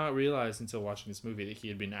actually did not realize until watching this movie that he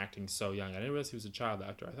had been acting so young. I didn't realize he was a child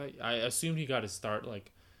actor. I assumed he got his start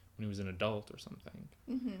like when he was an adult or something.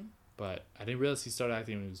 Mm-hmm. But I didn't realize he started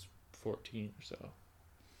acting when he was 14 or so.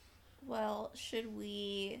 Well, should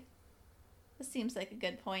we... This seems like a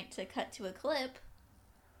good point to cut to a clip.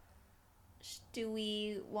 Do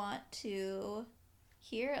we want to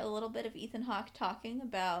hear a little bit of Ethan Hawke talking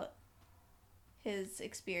about his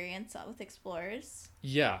experience with Explorers?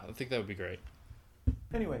 Yeah, I think that would be great.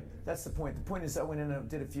 Anyway, that's the point. The point is I went in and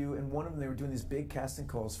did a few, and one of them, they were doing these big casting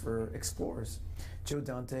calls for Explorers. Joe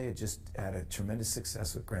Dante had just had a tremendous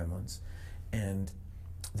success with Gremlins, and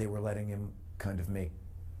they were letting him kind of make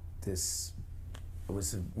this, it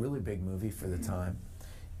was a really big movie for the time.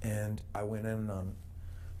 And I went in on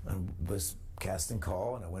this casting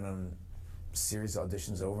call, and I went on series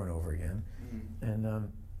auditions over and over again.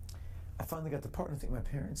 And I finally got the part, and I think my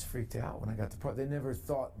parents freaked out when I got the part. They never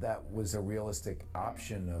thought that was a realistic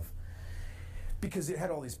option of, because it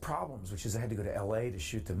had all these problems, which is I had to go to LA to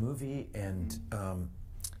shoot the movie, and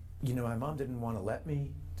you know, my mom didn't want to let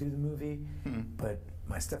me do the movie, but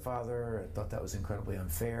my stepfather thought that was incredibly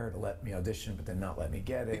unfair to let me audition but then not let me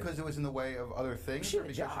get it. Because it was in the way of other things? She Or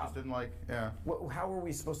had a because you job. just didn't like, yeah. How were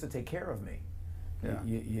we supposed to take care of me? Yeah.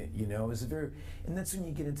 You know, it was a very, and that's when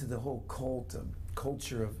you get into the whole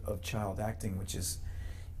culture of child acting, which is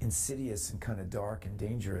insidious and kind of dark and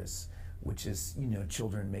dangerous, which is, you know,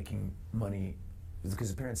 children making money because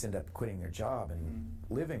the parents end up quitting their job and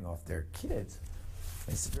living off their kids.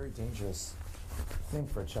 It's a very dangerous thing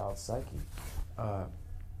for a child's psyche.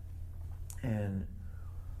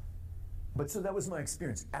 But so that was my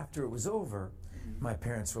experience. After it was over, my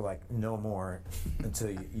parents were like, no more until,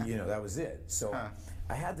 you know, that was it. So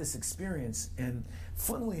I had this experience, and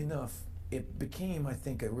funnily enough, it became, I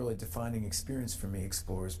think, a really defining experience for me,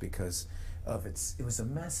 Explorers, because of it was a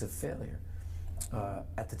massive failure.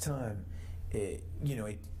 At the time, it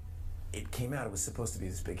came out, it was supposed to be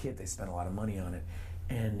this big hit, they spent a lot of money on it,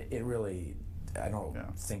 and it really, I don't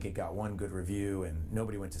think it got one good review, and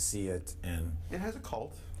nobody went to see it, and... It has a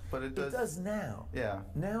cult, but it does... It does now. Yeah.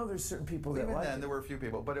 Now there's certain people that Even like then, it. there were a few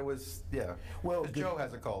people, but it was, yeah. Well, Joe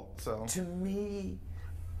has a cult, so... To me,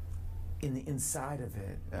 in the inside of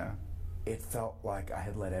it, it felt like I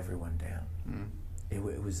had let everyone down. It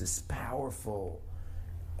was this powerful,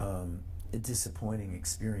 disappointing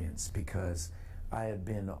experience because I had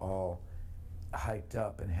been all hyped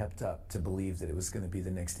up and hepped up to believe that it was going to be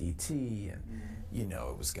the next E.T. and, you know,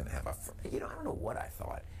 it was going to have I don't know what I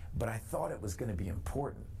thought, but I thought it was going to be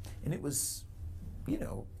important. And it was, you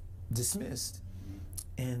know, dismissed.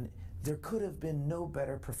 And there could have been no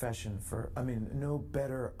better profession no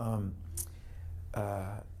better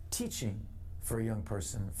teaching for a young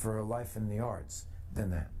person for a life in the arts than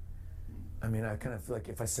that. I mean, I kind of feel like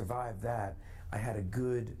if I survived that, I had a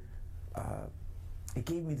good, it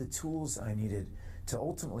gave me the tools I needed to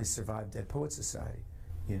ultimately survive Dead Poets Society,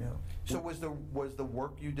 you know. So was the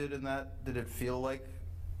work you did in that, did it feel like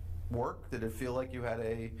work? Did it feel like you had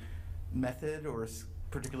a method or a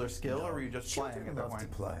particular skill, or were you just playing Children at that love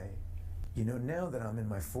point? to play. You know, now that I'm in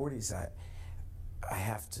my 40s, I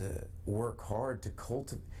have to work hard to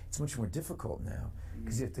cultivate. It's much more difficult now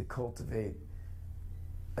because you have to cultivate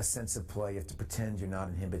a sense of play. You have to pretend you're not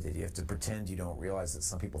inhibited. You have to pretend you don't realize that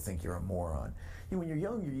some people think you're a moron. You know, when you're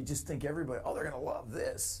younger, you just think everybody, oh, they're going to love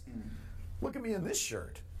this. Look at me in this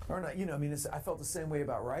shirt. Or not, you know, I mean, I felt the same way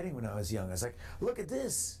about writing when I was young. I was like, look at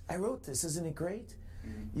this. I wrote this. Isn't it great?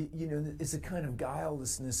 You know, it's a kind of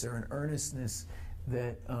guilelessness or an earnestness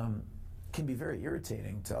that can be very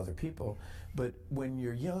irritating to other people. But when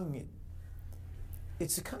you're young,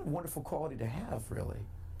 it's a kind of wonderful quality to have, really,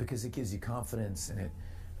 because it gives you confidence in it.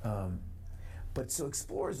 But so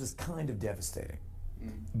Explorers was kind of devastating.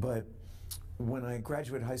 But when I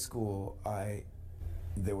graduated high school, I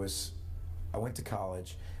went to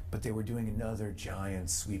college, but they were doing another giant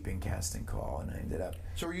sweeping casting call, and I ended up...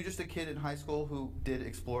 So were you just a kid in high school who did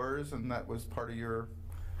Explorers, and that was part of your...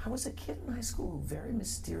 I was a kid in high school who very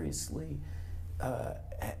mysteriously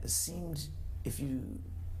seemed,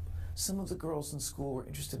 some of the girls in school were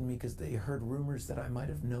interested in me because they heard rumors that I might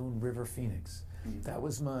have known River Phoenix. That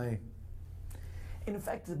was my... And in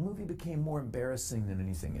fact, the movie became more embarrassing than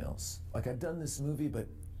anything else. Like, I'd done this movie, but,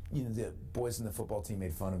 you know, the boys in the football team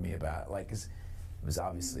made fun of me about it. Like, 'cause it was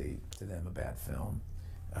obviously, to them, a bad film.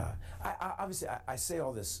 I say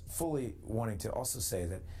all this fully wanting to also say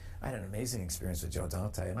that I had an amazing experience with Joe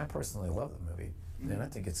Dante, and I personally love the movie. And I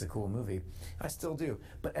think it's a cool movie. I still do.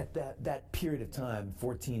 But at that period of time,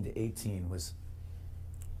 14 to 18,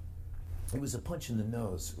 it was a punch in the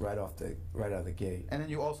nose right out of the gate. And then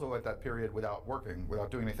you also, at that period, without working,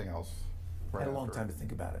 without doing anything else. I had a long time to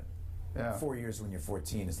think about it. Yeah. 4 years when you're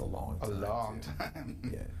 14 is a long time. A long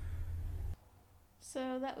time. Yeah.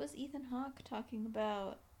 So that was Ethan Hawke talking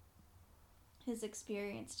about his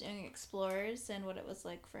experience doing Explorers and what it was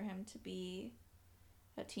like for him to be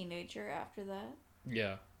a teenager after that.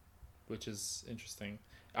 Yeah, which is interesting.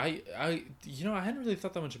 I hadn't really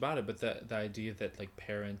thought that much about it, but the idea that like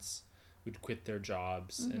parents would quit their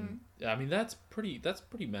jobs, and I mean that's pretty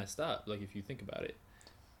messed up. Like if you think about it,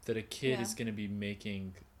 that a kid is going to be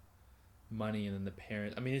making money and then the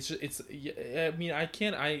parent. I mean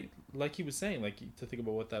I like he was saying, like to think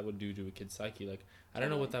about what that would do to a kid's psyche. Like I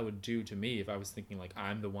don't know what that would do to me if I was thinking like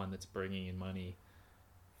I'm the one that's bringing in money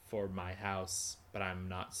for my house, but I'm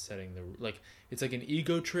not setting the, like, it's like an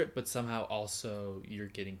ego trip, but somehow also you're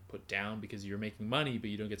getting put down because you're making money, but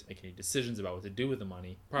you don't get to make any decisions about what to do with the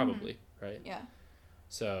money, probably, right? Yeah.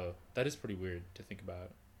 So that is pretty weird to think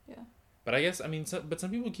about. Yeah. But I guess, I mean, but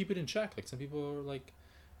some people keep it in check. Like some people are like,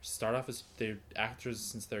 start off as they're actors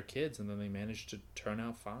since they're kids, and then they manage to turn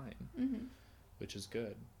out fine, which is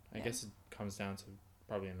good. I guess it comes down to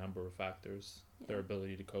probably a number of factors, their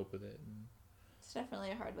ability to cope with it. And, it's definitely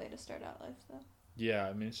a hard way to start out life, though. yeah,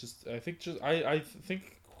 I mean, it's just I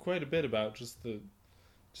think quite a bit about just the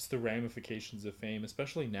ramifications of fame,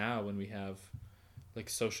 especially now when we have like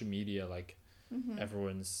social media, like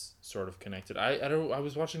everyone's sort of connected. I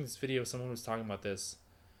was watching this video, someone was talking about this,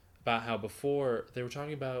 about how before they were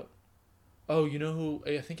talking about, oh, you know who,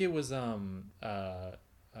 I think it was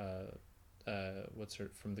what's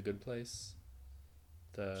her from The Good Place,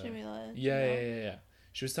 Jamila. Yeah.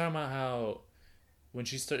 She was talking about how when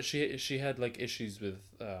she started, she had like issues with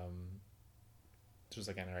she was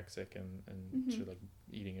like anorexic and she had like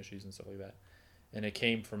eating issues and stuff like that, and it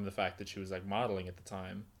came from the fact that she was like modeling at the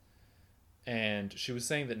time, and she was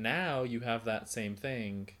saying that now you have that same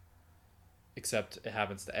thing, except it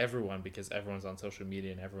happens to everyone because everyone's on social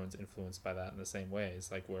media and everyone's influenced by that in the same ways,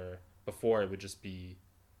 like where before it would just be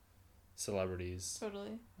celebrities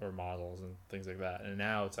or models and things like that, and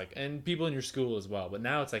now it's like, and people in your school as well, but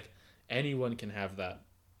now it's like anyone can have that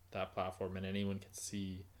platform and anyone can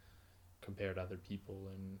see compared to other people,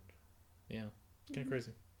 and yeah, it's kind of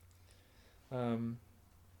crazy.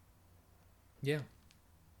 Yeah,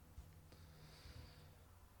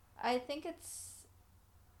 I think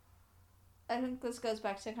this goes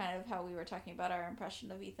back to kind of how we were talking about our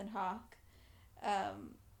impression of Ethan Hawke,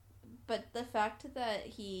 but the fact that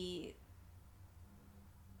he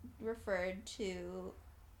referred to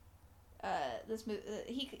this movie,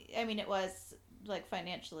 it was like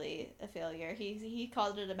financially a failure. He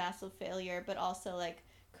called it a massive failure, but also like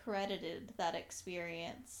credited that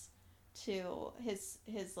experience to his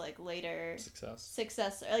like later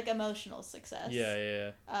success, or like emotional success.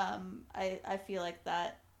 Yeah. I feel like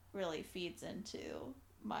that really feeds into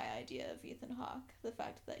my idea of Ethan Hawke, the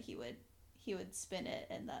fact that he would spin it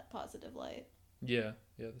in that positive light. Yeah,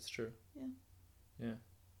 that's true. Yeah.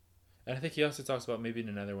 And I think he also talks about, maybe in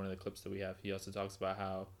another one of the clips that we have, he also talks about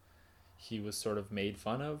how he was sort of made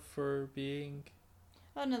fun of for being...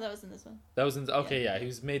 Oh, no, that was in this one. That was in... Okay, yeah, he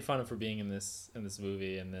was made fun of for being in this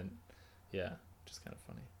movie, and then, yeah, just kind of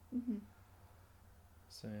funny. Mm-hmm.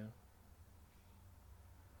 So, yeah.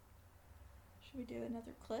 Should we do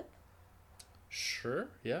another clip? Sure,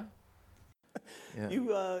 yeah.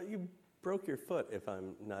 You broke your foot, if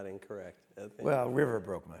I'm not incorrect. Well, River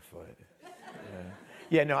broke my foot.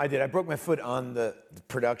 Yeah, no, I did. I broke my foot on the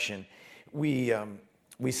production. We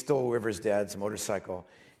stole River's dad's motorcycle,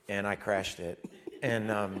 and I crashed it.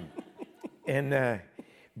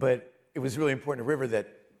 But it was really important to River that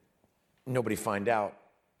nobody find out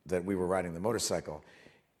that we were riding the motorcycle,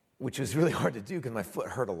 which was really hard to do because my foot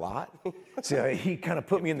hurt a lot. So he kind of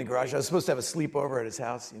put me in the garage. I was supposed to have a sleepover at his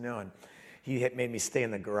house, and he had made me stay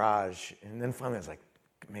in the garage. And then finally I was like,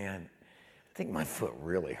 man, I think my foot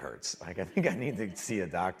really hurts. Like, I think I need to see a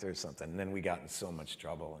doctor or something. And then we got in so much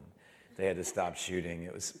trouble, and they had to stop shooting.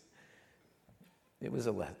 It was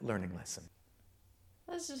a learning lesson.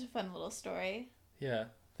 That's just a fun little story. Yeah,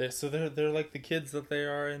 they're like the kids that they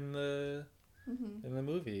are in the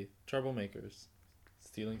movie, troublemakers,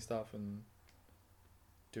 stealing stuff and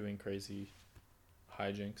doing crazy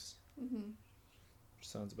hijinks.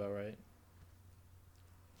 Sounds about right.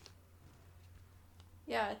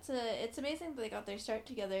 Yeah, it's amazing that they got their start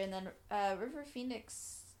together, and then River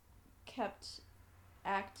Phoenix kept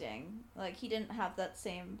acting. Like, he didn't have that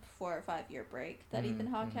same 4 or 5 year break that Mhm, Ethan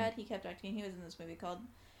Hawke mhm. had. He kept acting. He was in this movie called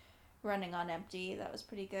Running on Empty. That was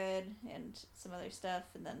pretty good, and some other stuff,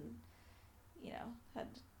 and then, had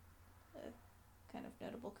a kind of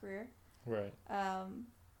notable career. Right.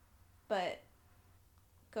 But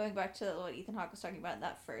going back to what Ethan Hawke was talking about in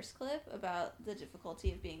that first clip about the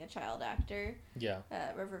difficulty of being a child actor, Yeah.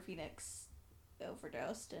 River Phoenix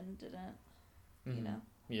overdosed and didn't, you Mhm. know,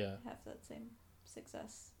 Yeah. have that same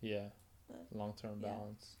success. Yeah. But- Long-term yeah.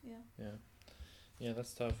 balance. Yeah. Yeah. Yeah,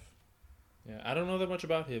 that's tough. Yeah, I don't know that much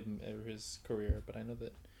about him or his career, but I know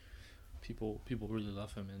that people really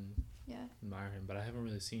love him and Yeah. admire him. But I haven't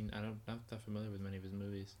really seen. I'm not that familiar with many of his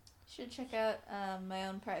movies. Should check out My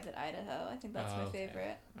Own Private Idaho. I think that's Oh, my okay.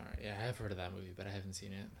 favorite. All right. Yeah, I have heard of that movie, but I haven't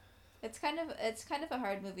seen it. It's kind of a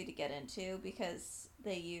hard movie to get into because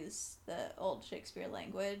they use the old Shakespeare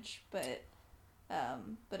language, but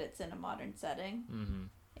it's in a modern setting. Mm-hmm.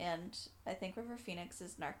 And I think River Phoenix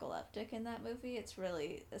is narcoleptic in that movie. It's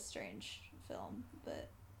really a strange film, but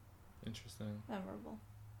Interesting. memorable.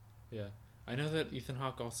 Yeah, I know that Ethan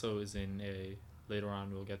Hawke also is in a. Later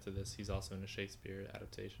on, we'll get to this. He's also in a Shakespeare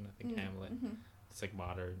adaptation. I think Hamlet. Mm-hmm. It's like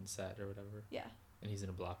modern set or whatever. Yeah. And he's in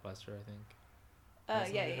a blockbuster, I think. Yeah, That's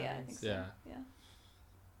what I happens? think so. Yeah. Yeah.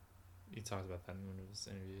 He talked about that in one of his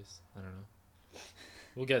interviews. I don't know.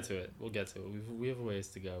 We'll get to it. We have a ways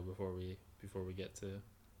to go before we get to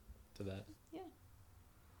that. Yeah.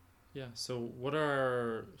 Yeah. So what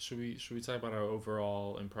are should we talk about our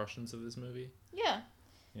overall impressions of this movie? Yeah.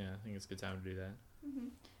 Yeah, I think it's a good time to do that.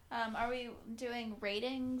 Are we doing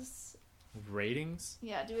ratings? Ratings?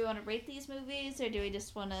 Yeah. Do we want to rate these movies, or do we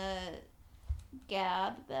just want to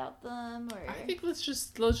gab about them? Or I think let's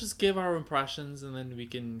just give our impressions and then we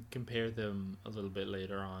can compare them a little bit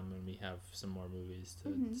later on when we have some more movies to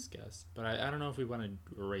discuss. But I don't know if we want to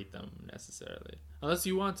rate them necessarily. Unless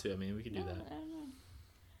you want to. I mean, we could do that. I don't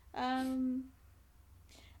know.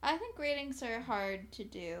 I think ratings are hard to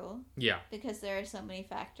do Yeah. because there are so many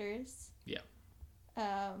factors. Yeah.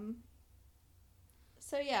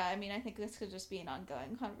 So yeah, I mean, I think this could just be an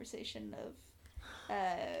ongoing conversation of,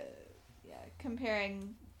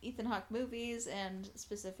 comparing Ethan Hawke movies and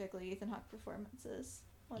specifically Ethan Hawke performances.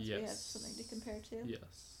 Once we have something to compare to.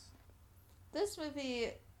 Yes. This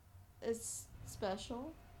movie is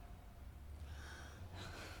special.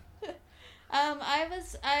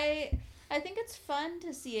 I think it's fun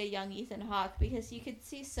to see a young Ethan Hawke because you could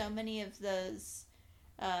see so many of those,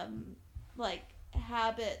 like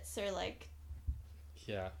habits or like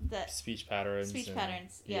Yeah. that Speech patterns. speech and-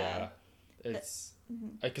 patterns. Yeah. It's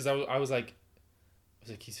Mhm. because I was like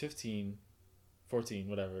he's 15, 14,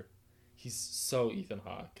 whatever. He's so Ethan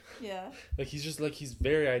Hawke. Yeah. Like he's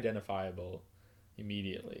very identifiable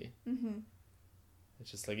immediately. Mhm. It's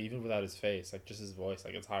just like even without his face, like just his voice,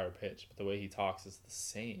 like it's higher pitched, but the way he talks is the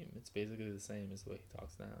same. It's basically the same as the way he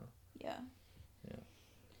talks now. Yeah. Yeah.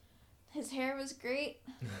 His hair was great.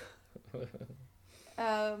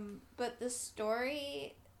 But the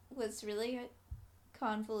story was really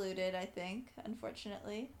convoluted, I think,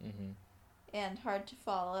 unfortunately, Mm-hmm. and hard to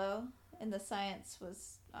follow, and the science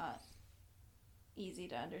was not easy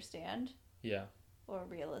to understand Yeah. or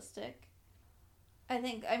realistic. I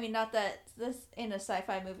mean, not that this in a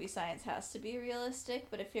sci-fi movie science has to be realistic,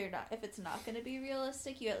 but if it's not going to be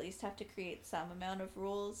realistic, you at least have to create some amount of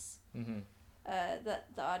rules Mm-hmm.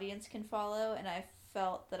 that the audience can follow, and I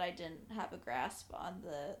felt that I didn't have a grasp on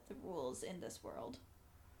the rules in this world.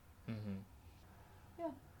 Mm-hmm.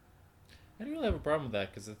 Yeah. I didn't really have a problem with that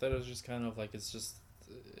because I thought it was just kind of like it's just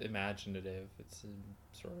imaginative. It's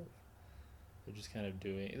sort of they're just kind of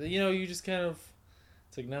doing. You just kind of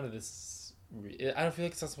it's like none of this. I don't feel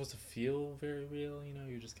like it's not supposed to feel very real.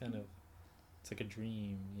 You're just kind of it's like a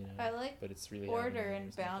dream. I like but it's really order happening or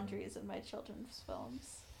and something. boundaries in my children's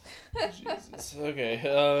films. Jesus.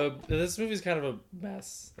 Okay. This movie's kind of a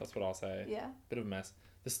mess. That's what I'll say. Yeah. Bit of a mess.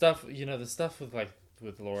 The stuff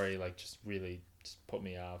with Laurie just really just put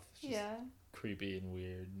me off. It's just Yeah. creepy and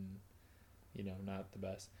weird and not the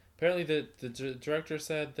best. Apparently the director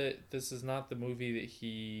said that this is not the movie that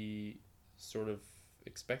he sort of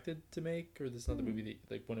expected to make, or this is not the movie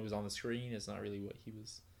that when it was on the screen it's not really what it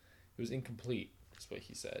was incomplete is what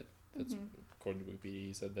he said. That's according to Wikipedia.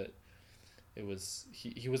 He said that it was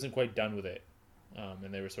he wasn't quite done with it,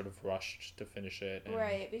 and they were sort of rushed to finish it. And,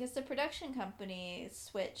 Right, because the production company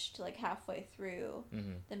switched halfway through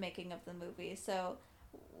the making of the movie. So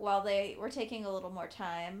while they were taking a little more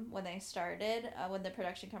time when they started, when the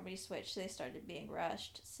production company switched, they started being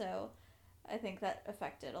rushed. So I think that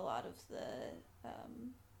affected a lot of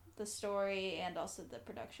the story and also the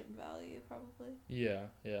production value, probably. Yeah.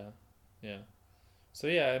 So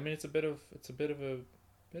yeah, I mean it's a bit of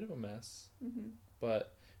a mess. Mm-hmm.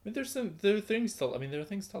 But I mean there are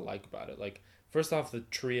things to like about it. Like first off, the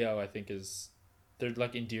trio I think they're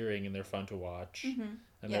like endearing and they're fun to watch. Mm-hmm.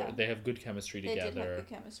 And Yeah. they have good chemistry They together. did have good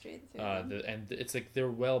chemistry, the three of them. And it's like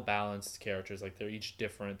they're well balanced characters. Like they're each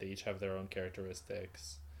different. They each have their own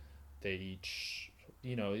characteristics. They each,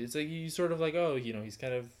 it's like you sort of like, oh, he's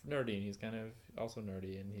kind of nerdy and he's kind of also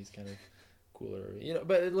nerdy and he's kind of cooler.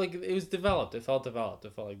 But it was developed. It felt developed.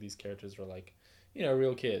 It felt like these characters were like,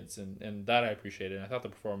 real kids, and that I appreciated. And I thought the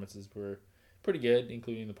performances were pretty good,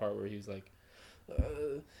 including the part where he was like,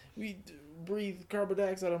 we breathe carbon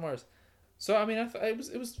dioxide on Mars. So I mean, it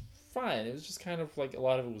was fine. It was just kind of like a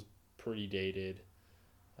lot of it was pretty dated,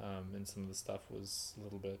 and some of the stuff was a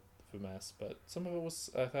little bit of a mess. But some of it was,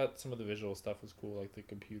 I thought some of the visual stuff was cool, like the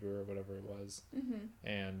computer or whatever it was,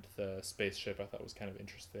 and the spaceship. I thought was kind of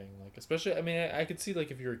interesting. Like especially, I mean, I could see like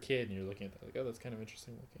if you're a kid and you're looking at that, like, oh, that's kind of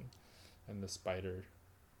interesting looking, and the spider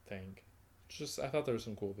thing. Just I thought there were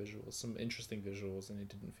some cool visuals, some interesting visuals, and it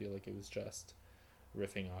didn't feel like it was just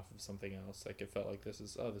riffing off of something else. Like it felt like this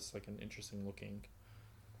is like an interesting looking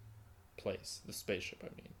place, the spaceship, I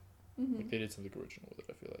mean. Like they did something original with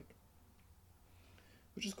it, I feel like,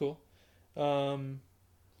 which is cool. So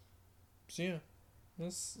yeah,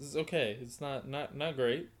 this is okay. It's not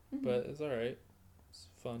great, but it's all right. It's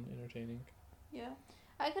fun, entertaining. Yeah,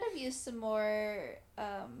 I could have used some more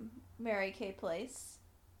Mary Kay Place.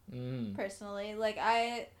 Personally, like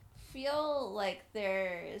I feel like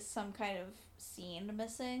there is some kind of scene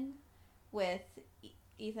missing with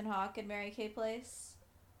Ethan Hawke and Mary Kay Place.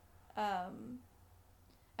 I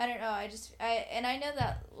don't know. I know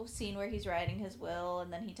that scene where he's writing his will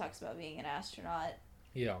and then he talks about being an astronaut.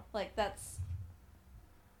 Yeah. Like that's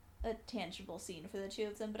a tangible scene for the two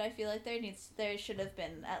of them, but I feel like there should have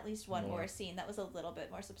been at least one more scene that was a little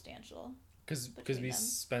bit more substantial. Because we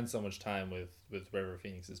spend so much time with River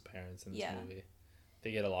Phoenix's parents in this movie.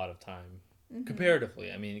 They get a lot of time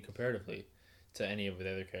comparatively. I mean, comparatively to any of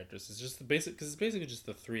the other characters, it's just because it's basically just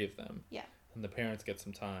the three of them. Yeah. And the parents get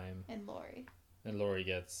some time. And Laurie. And Laurie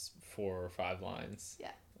gets 4 or 5 lines.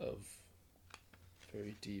 Yeah. Of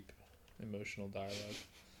very deep emotional dialogue.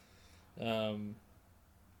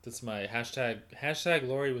 That's my hashtag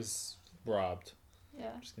Laurie was robbed.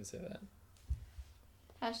 Yeah. I'm just gonna say that.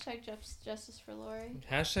 Hashtag justice for Laurie.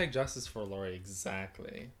 Hashtag justice for Laurie,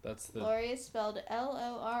 exactly. That's the... Laurie is spelled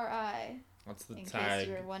Lori. That's the in tag. In case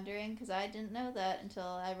you were wondering, because I didn't know that until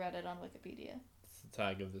I read it on Wikipedia. It's the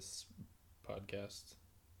tag of this podcast.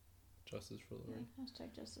 Justice for Laurie. Yeah,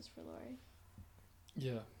 hashtag justice for Laurie.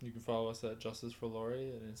 Yeah, you can follow us at Justice for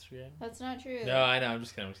Laurie on Instagram. That's not true. No, I know. I'm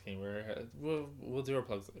just kidding. We'll do our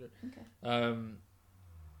plugs later. Okay.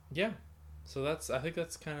 Yeah. So I think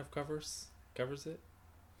that's kind of covers it.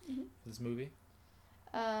 This movie.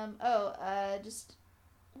 Just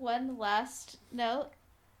one last note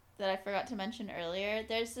that I forgot to mention earlier.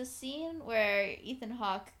 There's this scene where Ethan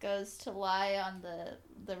Hawke goes to lie on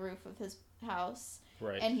the roof of his house.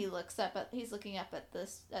 Right. And he's looking up at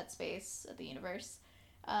space, at the universe.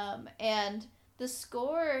 And the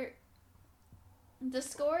score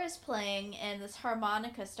is playing and this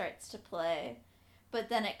harmonica starts to play, but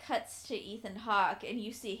then it cuts to Ethan Hawke and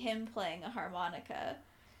you see him playing a harmonica.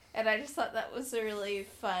 And I just thought that was a really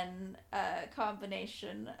fun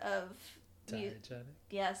combination of diegetic.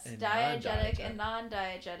 Yes, and diegetic and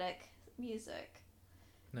non-diegetic music.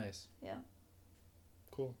 Nice. Yeah.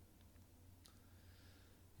 Cool.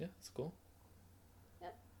 Yeah, it's cool.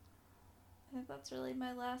 Yep. I think that's really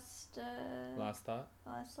my last thought. Last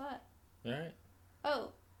thought. All right. Oh,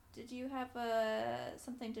 did you have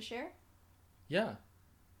something to share? Yeah.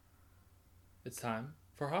 It's time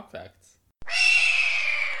for Hawk Facts.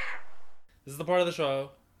 This is the part of the show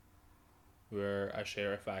where I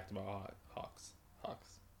share a fact about hawks.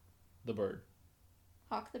 Hawks. The bird.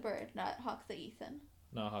 Hawk the bird, not Hawk the Ethan.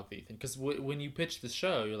 No, Hawk the Ethan. Because when you pitch the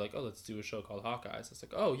show, you're like, oh, let's do a show called Hawkeyes. It's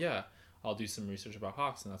like, oh, yeah, I'll do some research about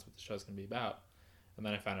hawks, and that's what the show's going to be about. And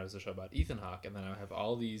then I found out it was a show about Ethan Hawke, and then I have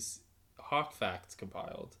all these hawk facts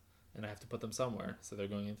compiled, and I have to put them somewhere, so they're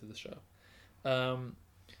going into the show.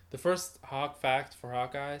 The first hawk fact for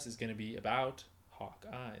Hawkeyes is going to be about hawk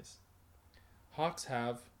eyes. Hawks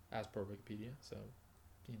have, as per Wikipedia, so,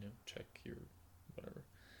 check your whatever.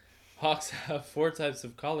 Hawks have 4 types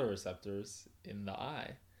of color receptors in the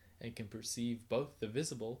eye and can perceive both the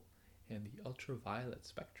visible and the ultraviolet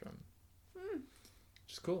spectrum.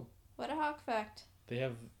 Which is cool. What a hawk fact. They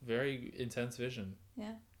have very intense vision.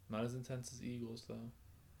 Yeah. Not as intense as eagles, though.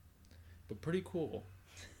 But pretty cool.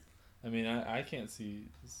 I mean, I can't see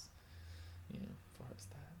as far as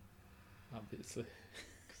that, obviously,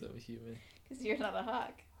 because I'm a human. Because you're not a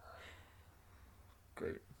hawk.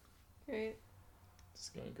 Great. Great. It's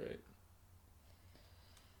going great.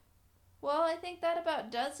 Well, I think that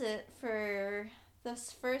about does it for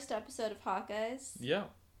this first episode of Hawkeyes. Yeah.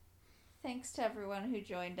 Thanks to everyone who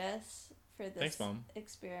joined us for this Thanks, Mom.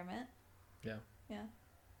 experiment. Yeah. Yeah.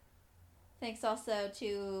 Thanks also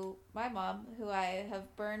to my mom, who I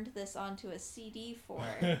have burned this onto a CD for,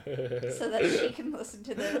 so that she can listen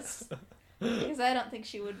to this. Because I don't think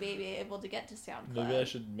she would be able to get to SoundCloud.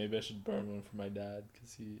 Maybe I should burn one for my dad,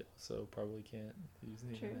 because he also probably can't use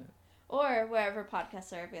the internet. Or wherever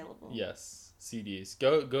podcasts are available. Yes, CDs.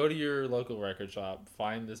 Go to your local record shop.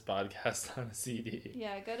 Find this podcast on a CD.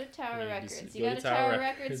 Yeah, go to Tower Yeah, Records. go You got a Tower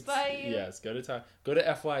Records by you? Yes, go to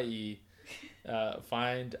FYE.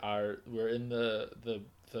 We're in the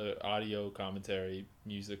audio commentary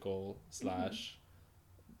musical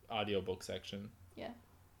 / audiobook section. Yeah.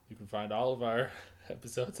 You can find all of our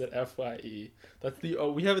episodes at FYE.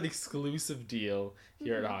 We have an exclusive deal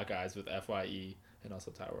here at Hawkeyes with FYE and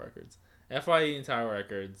also Tower Records. FYE and Tower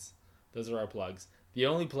Records, those are our plugs. The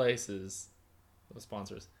only places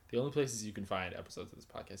you can find episodes of this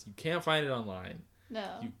podcast. You can't find it online.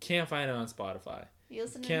 No. You can't find it on Spotify. You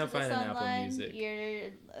listen can't to this find it on online, Apple Music.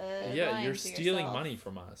 You're You're to stealing yourself. money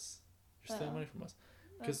from us. You're stealing Oh. money from us.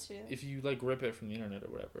 That's Because true. if you rip it from the internet or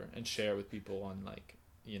whatever and share it with people on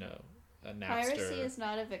a Napster. Piracy is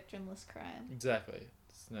not a victimless crime. Exactly.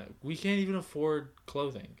 We can't even afford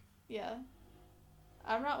clothing. Yeah.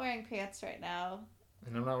 I'm not wearing pants right now.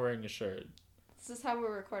 And I'm not wearing a shirt. This is how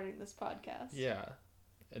we're recording this podcast. Yeah.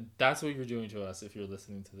 And that's what you're doing to us if you're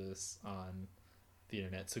listening to this on the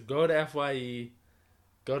internet. So go to FYE,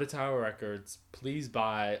 go to Tower Records, please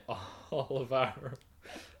buy all of our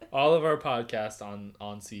podcasts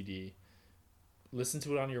on CD. Listen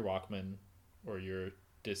to it on your Walkman or your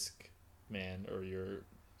Discman or your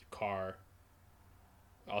car.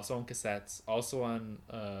 Also on cassettes, also on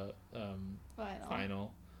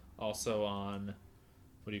vinyl, also on,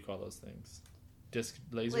 what do you call those things?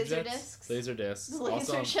 Laser jets? Laser discs.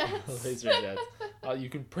 Laser jets. Laser jets. You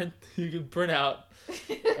can print out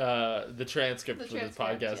the transcript for this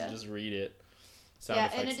podcast and just read it. Sound in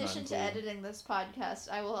effects addition not to included. editing this podcast,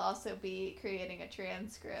 I will also be creating a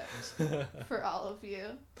transcript for all of you.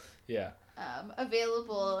 Yeah.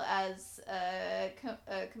 Available as a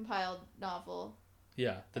compiled novel.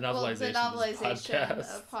 Yeah, the novelization,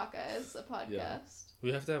 of Hawkeyes, a podcast. Yeah.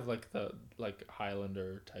 We have to have the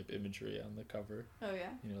Highlander type imagery on the cover. Oh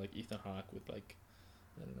yeah. Ethan Hawke with I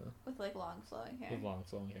don't know. With long flowing hair. With long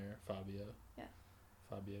flowing hair, Fabio. Yeah.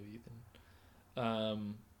 Fabio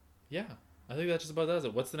Ethan. Yeah, I think that just about does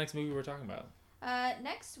it. What's the next movie we're talking about?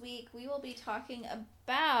 Next week we will be talking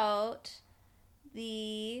about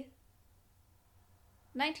the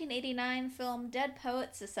 1989 film Dead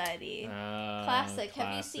Poets Society. Classic.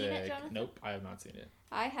 Have you seen it, Jonathan? Nope, I have not seen it.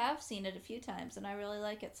 I have seen it a few times, and I really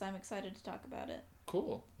like it, so I'm excited to talk about it.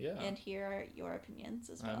 Cool, yeah. And hear are your opinions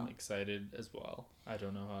as well. I'm excited as well. I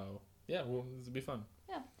don't know how... Yeah, well, this will be fun.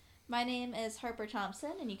 Yeah. My name is Harper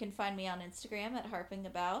Thompson, and you can find me on Instagram at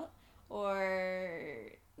harpingabout,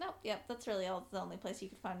 or... Nope, yep, that's really the only place you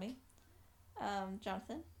can find me.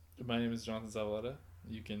 Jonathan? My name is Jonathan Zavaleta.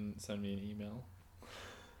 You can send me an email.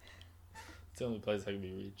 It's the only place I can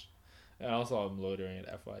be reached. And also, I'm loitering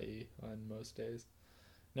at FYE on most days.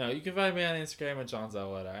 No, you can find me on Instagram at John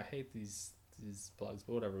Zavaleta. I hate these plugs,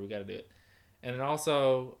 but whatever, we gotta do it. And then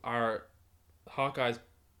also, our Hawkeyes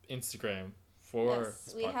Instagram for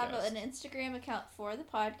this we podcast. have an Instagram account for the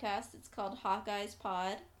podcast. It's called Hawkeyes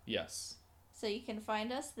Pod. Yes. So you can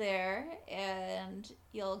find us there, and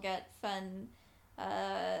you'll get fun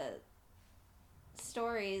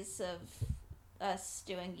stories of us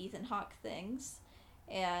doing Ethan Hawke things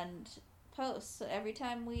and posts. So every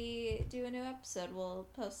time we do a new episode, we'll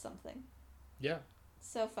post something. Yeah.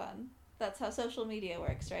 So fun. That's how social media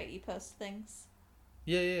works, right? You post things.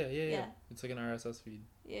 Yeah. It's like an RSS feed.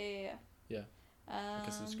 Yeah. Like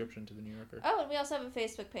a subscription to the New Yorker. Oh, and we also have a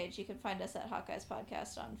Facebook page. You can find us at Hawkeyes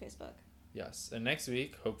Podcast on Facebook. Yes. And next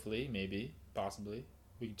week, hopefully, maybe, possibly,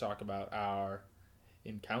 we can talk about our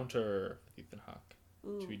encounter with Ethan Hawke.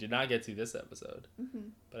 Ooh. Which we did not get to this episode. Mm-hmm.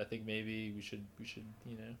 But I think maybe we should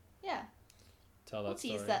Yeah. tell We'll that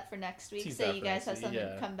story. tease that for next week, Tease so that you for guys next have week, something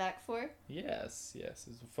yeah. to come back for. Yes. It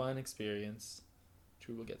was a fun experience.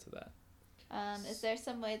 True, we'll get to that. Is there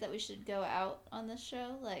some way that we should go out on this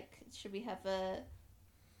show? Like, should we have a,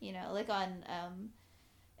 like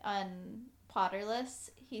on Potterless,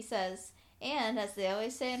 he says, and as they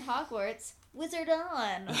always say in Hogwarts, wizard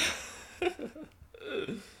on.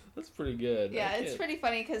 That's pretty good. Yeah, it's pretty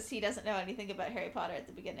funny because he doesn't know anything about Harry Potter at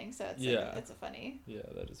the beginning, so it's a funny. Yeah,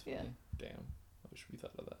 that is funny. Yeah. Damn. I wish we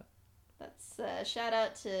thought of that. That's a shout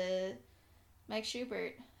out to Mike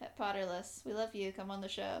Schubert at Potterless. We love you. Come on the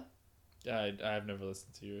show. Yeah, I've never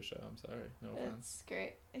listened to your show. I'm sorry. No offense. It's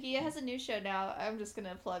great. He has a new show now. I'm just going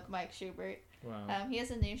to plug Mike Schubert. Wow. He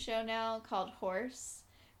has a new show now called Horse,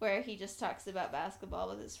 where he just talks about basketball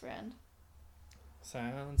with his friend.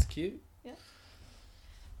 Sounds cute. Yeah.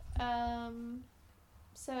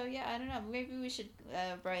 So, yeah, I don't know. Maybe we should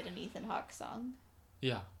write an Ethan Hawke song.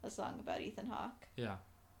 Yeah. A song about Ethan Hawke. Yeah.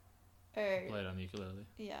 Or Play it on the ukulele.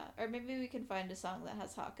 yeah, or maybe we can find a song that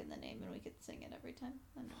has Hawk in the name and we could sing it every time.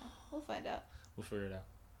 I don't know. We'll find out. We'll figure it out.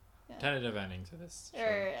 Yeah. Tentative ending to this show.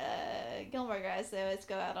 Or Gilmore Guys, they always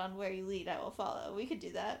go out on Where You Lead, I Will Follow. We could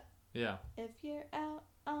do that. Yeah. If you're out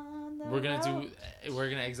on the We're gonna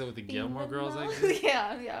road, exit with the Gilmore even Girls though- exit.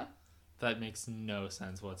 yeah. That makes no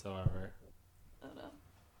sense whatsoever. I don't know.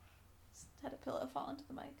 Just had a pillow fall into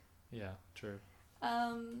the mic. Yeah, true.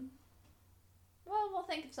 Well, we'll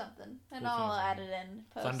think of something, and We'll I'll think add of it in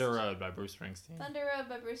post. Thunder Road by Bruce Springsteen. Thunder Road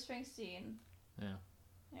by Bruce Springsteen. Yeah.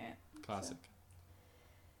 Alright. Classic.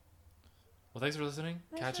 Well, thanks for listening.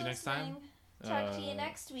 Thanks Catch for you next time. listening. Talk to you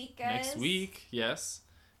next week, guys. Next week, yes.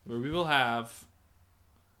 Where we will have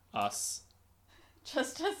us.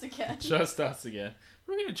 Just us again. Just us again.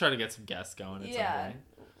 We're going to try to get some guests going at some point.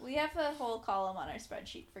 We have a whole column on our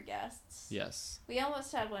spreadsheet for guests. Yes. We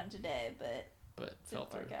almost had one today, but fell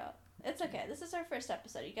didn't work through. out. It's okay. This is our first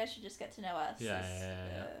episode. You guys should just get to know us. Yeah, as,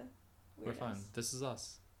 yeah. We're weirdos. fun. This is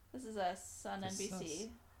us. This is us on This is NBC, us.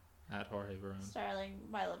 At Jorge Barone. starring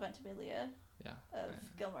Milo Ventimiglia Yeah. of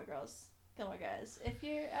Gilmore Guys. If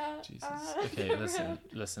you're out, Jesus. on Okay, the listen.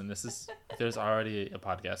 road. This is. There's already a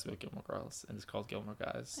podcast about Gilmore Girls, and it's called Gilmore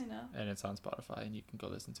Guys. I know. And it's on Spotify, and you can go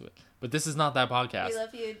listen to it. But this is not that podcast. We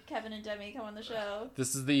love you, Kevin and Demi. Come on the show.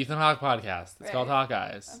 This is the Ethan Hawke podcast. It's called Right.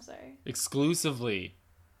 Hawkeyes. I'm sorry. Exclusively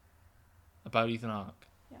about Ethan Hawke.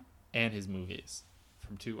 Yeah. And his movies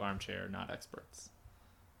from two armchair not experts.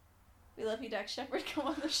 We love you, Dax Shepard. Come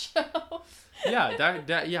on the show.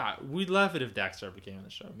 Yeah, we'd love it if Dax Shepard came on the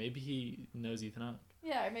show. Maybe he knows Ethan Hawke.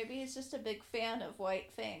 Yeah, or maybe he's just a big fan of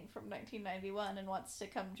White Fang from 1991 and wants to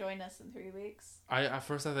come join us in 3 weeks. At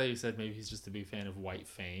first I thought you said maybe he's just a big fan of white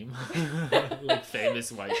fame. Like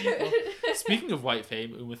famous white people. Speaking of white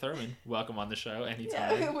fame, Uma Thurman, welcome on the show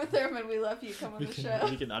anytime. Yeah, with Thurman, we love you. Come on the show.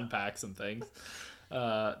 We can unpack some things.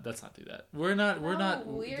 Let's not do that. We're not.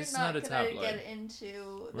 This is not a gonna tabloid. get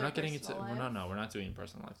into. We're not getting into. personal life. We're not doing a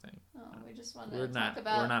personal life thing. No, we just want We're to not. talk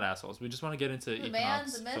about We're not assholes. We just want to get into the Ethan man,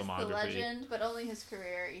 Hawke's the myth, the filmography, legend, but only his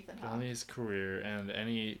career, Ethan Hawke. only his career, and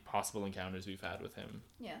any possible encounters we've had with him.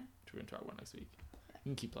 Yeah. To into our one next week. You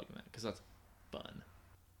can keep plugging that because that's fun.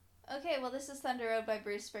 Okay, well, this is Thunder Road by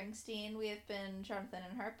Bruce Springsteen. We have been Jonathan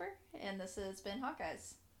and Harper, and this has been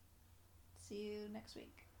Hawkeyes. See you next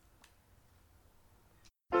week.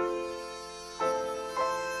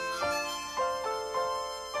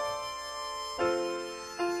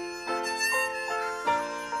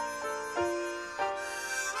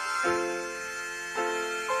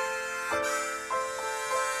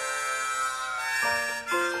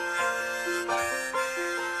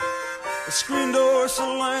 The screen door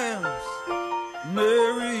slams,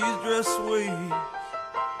 Mary's dress waves.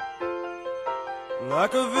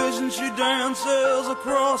 Like a vision she dances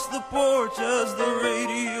across the porch as the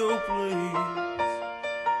radio plays.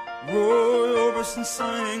 Roy Orbison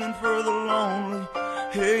singing for the lonely.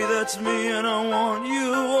 Hey, that's me and I want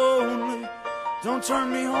you only. Don't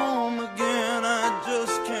turn me home again, I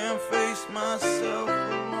just can't face myself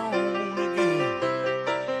alone again.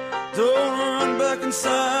 Don't run back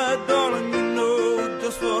inside, darling, you know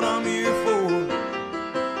just what I'm here for.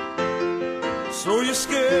 So you're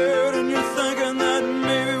scared and you're thinking that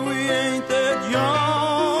maybe we ain't that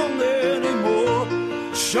young anymore.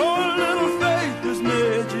 Show a little faith, there's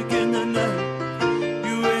magic in the night.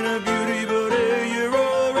 You ain't a beauty, but hey, you're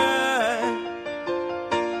alright.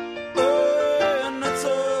 Oh, and that's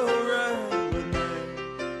alright with me.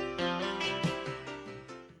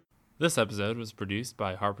 This episode was produced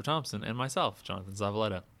by Harper Thompson and myself, Jonathan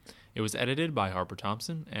Zavaleta. It was edited by Harper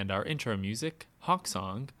Thompson, and our intro music, Hawk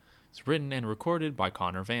Song, is written and recorded by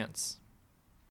Connor Vance.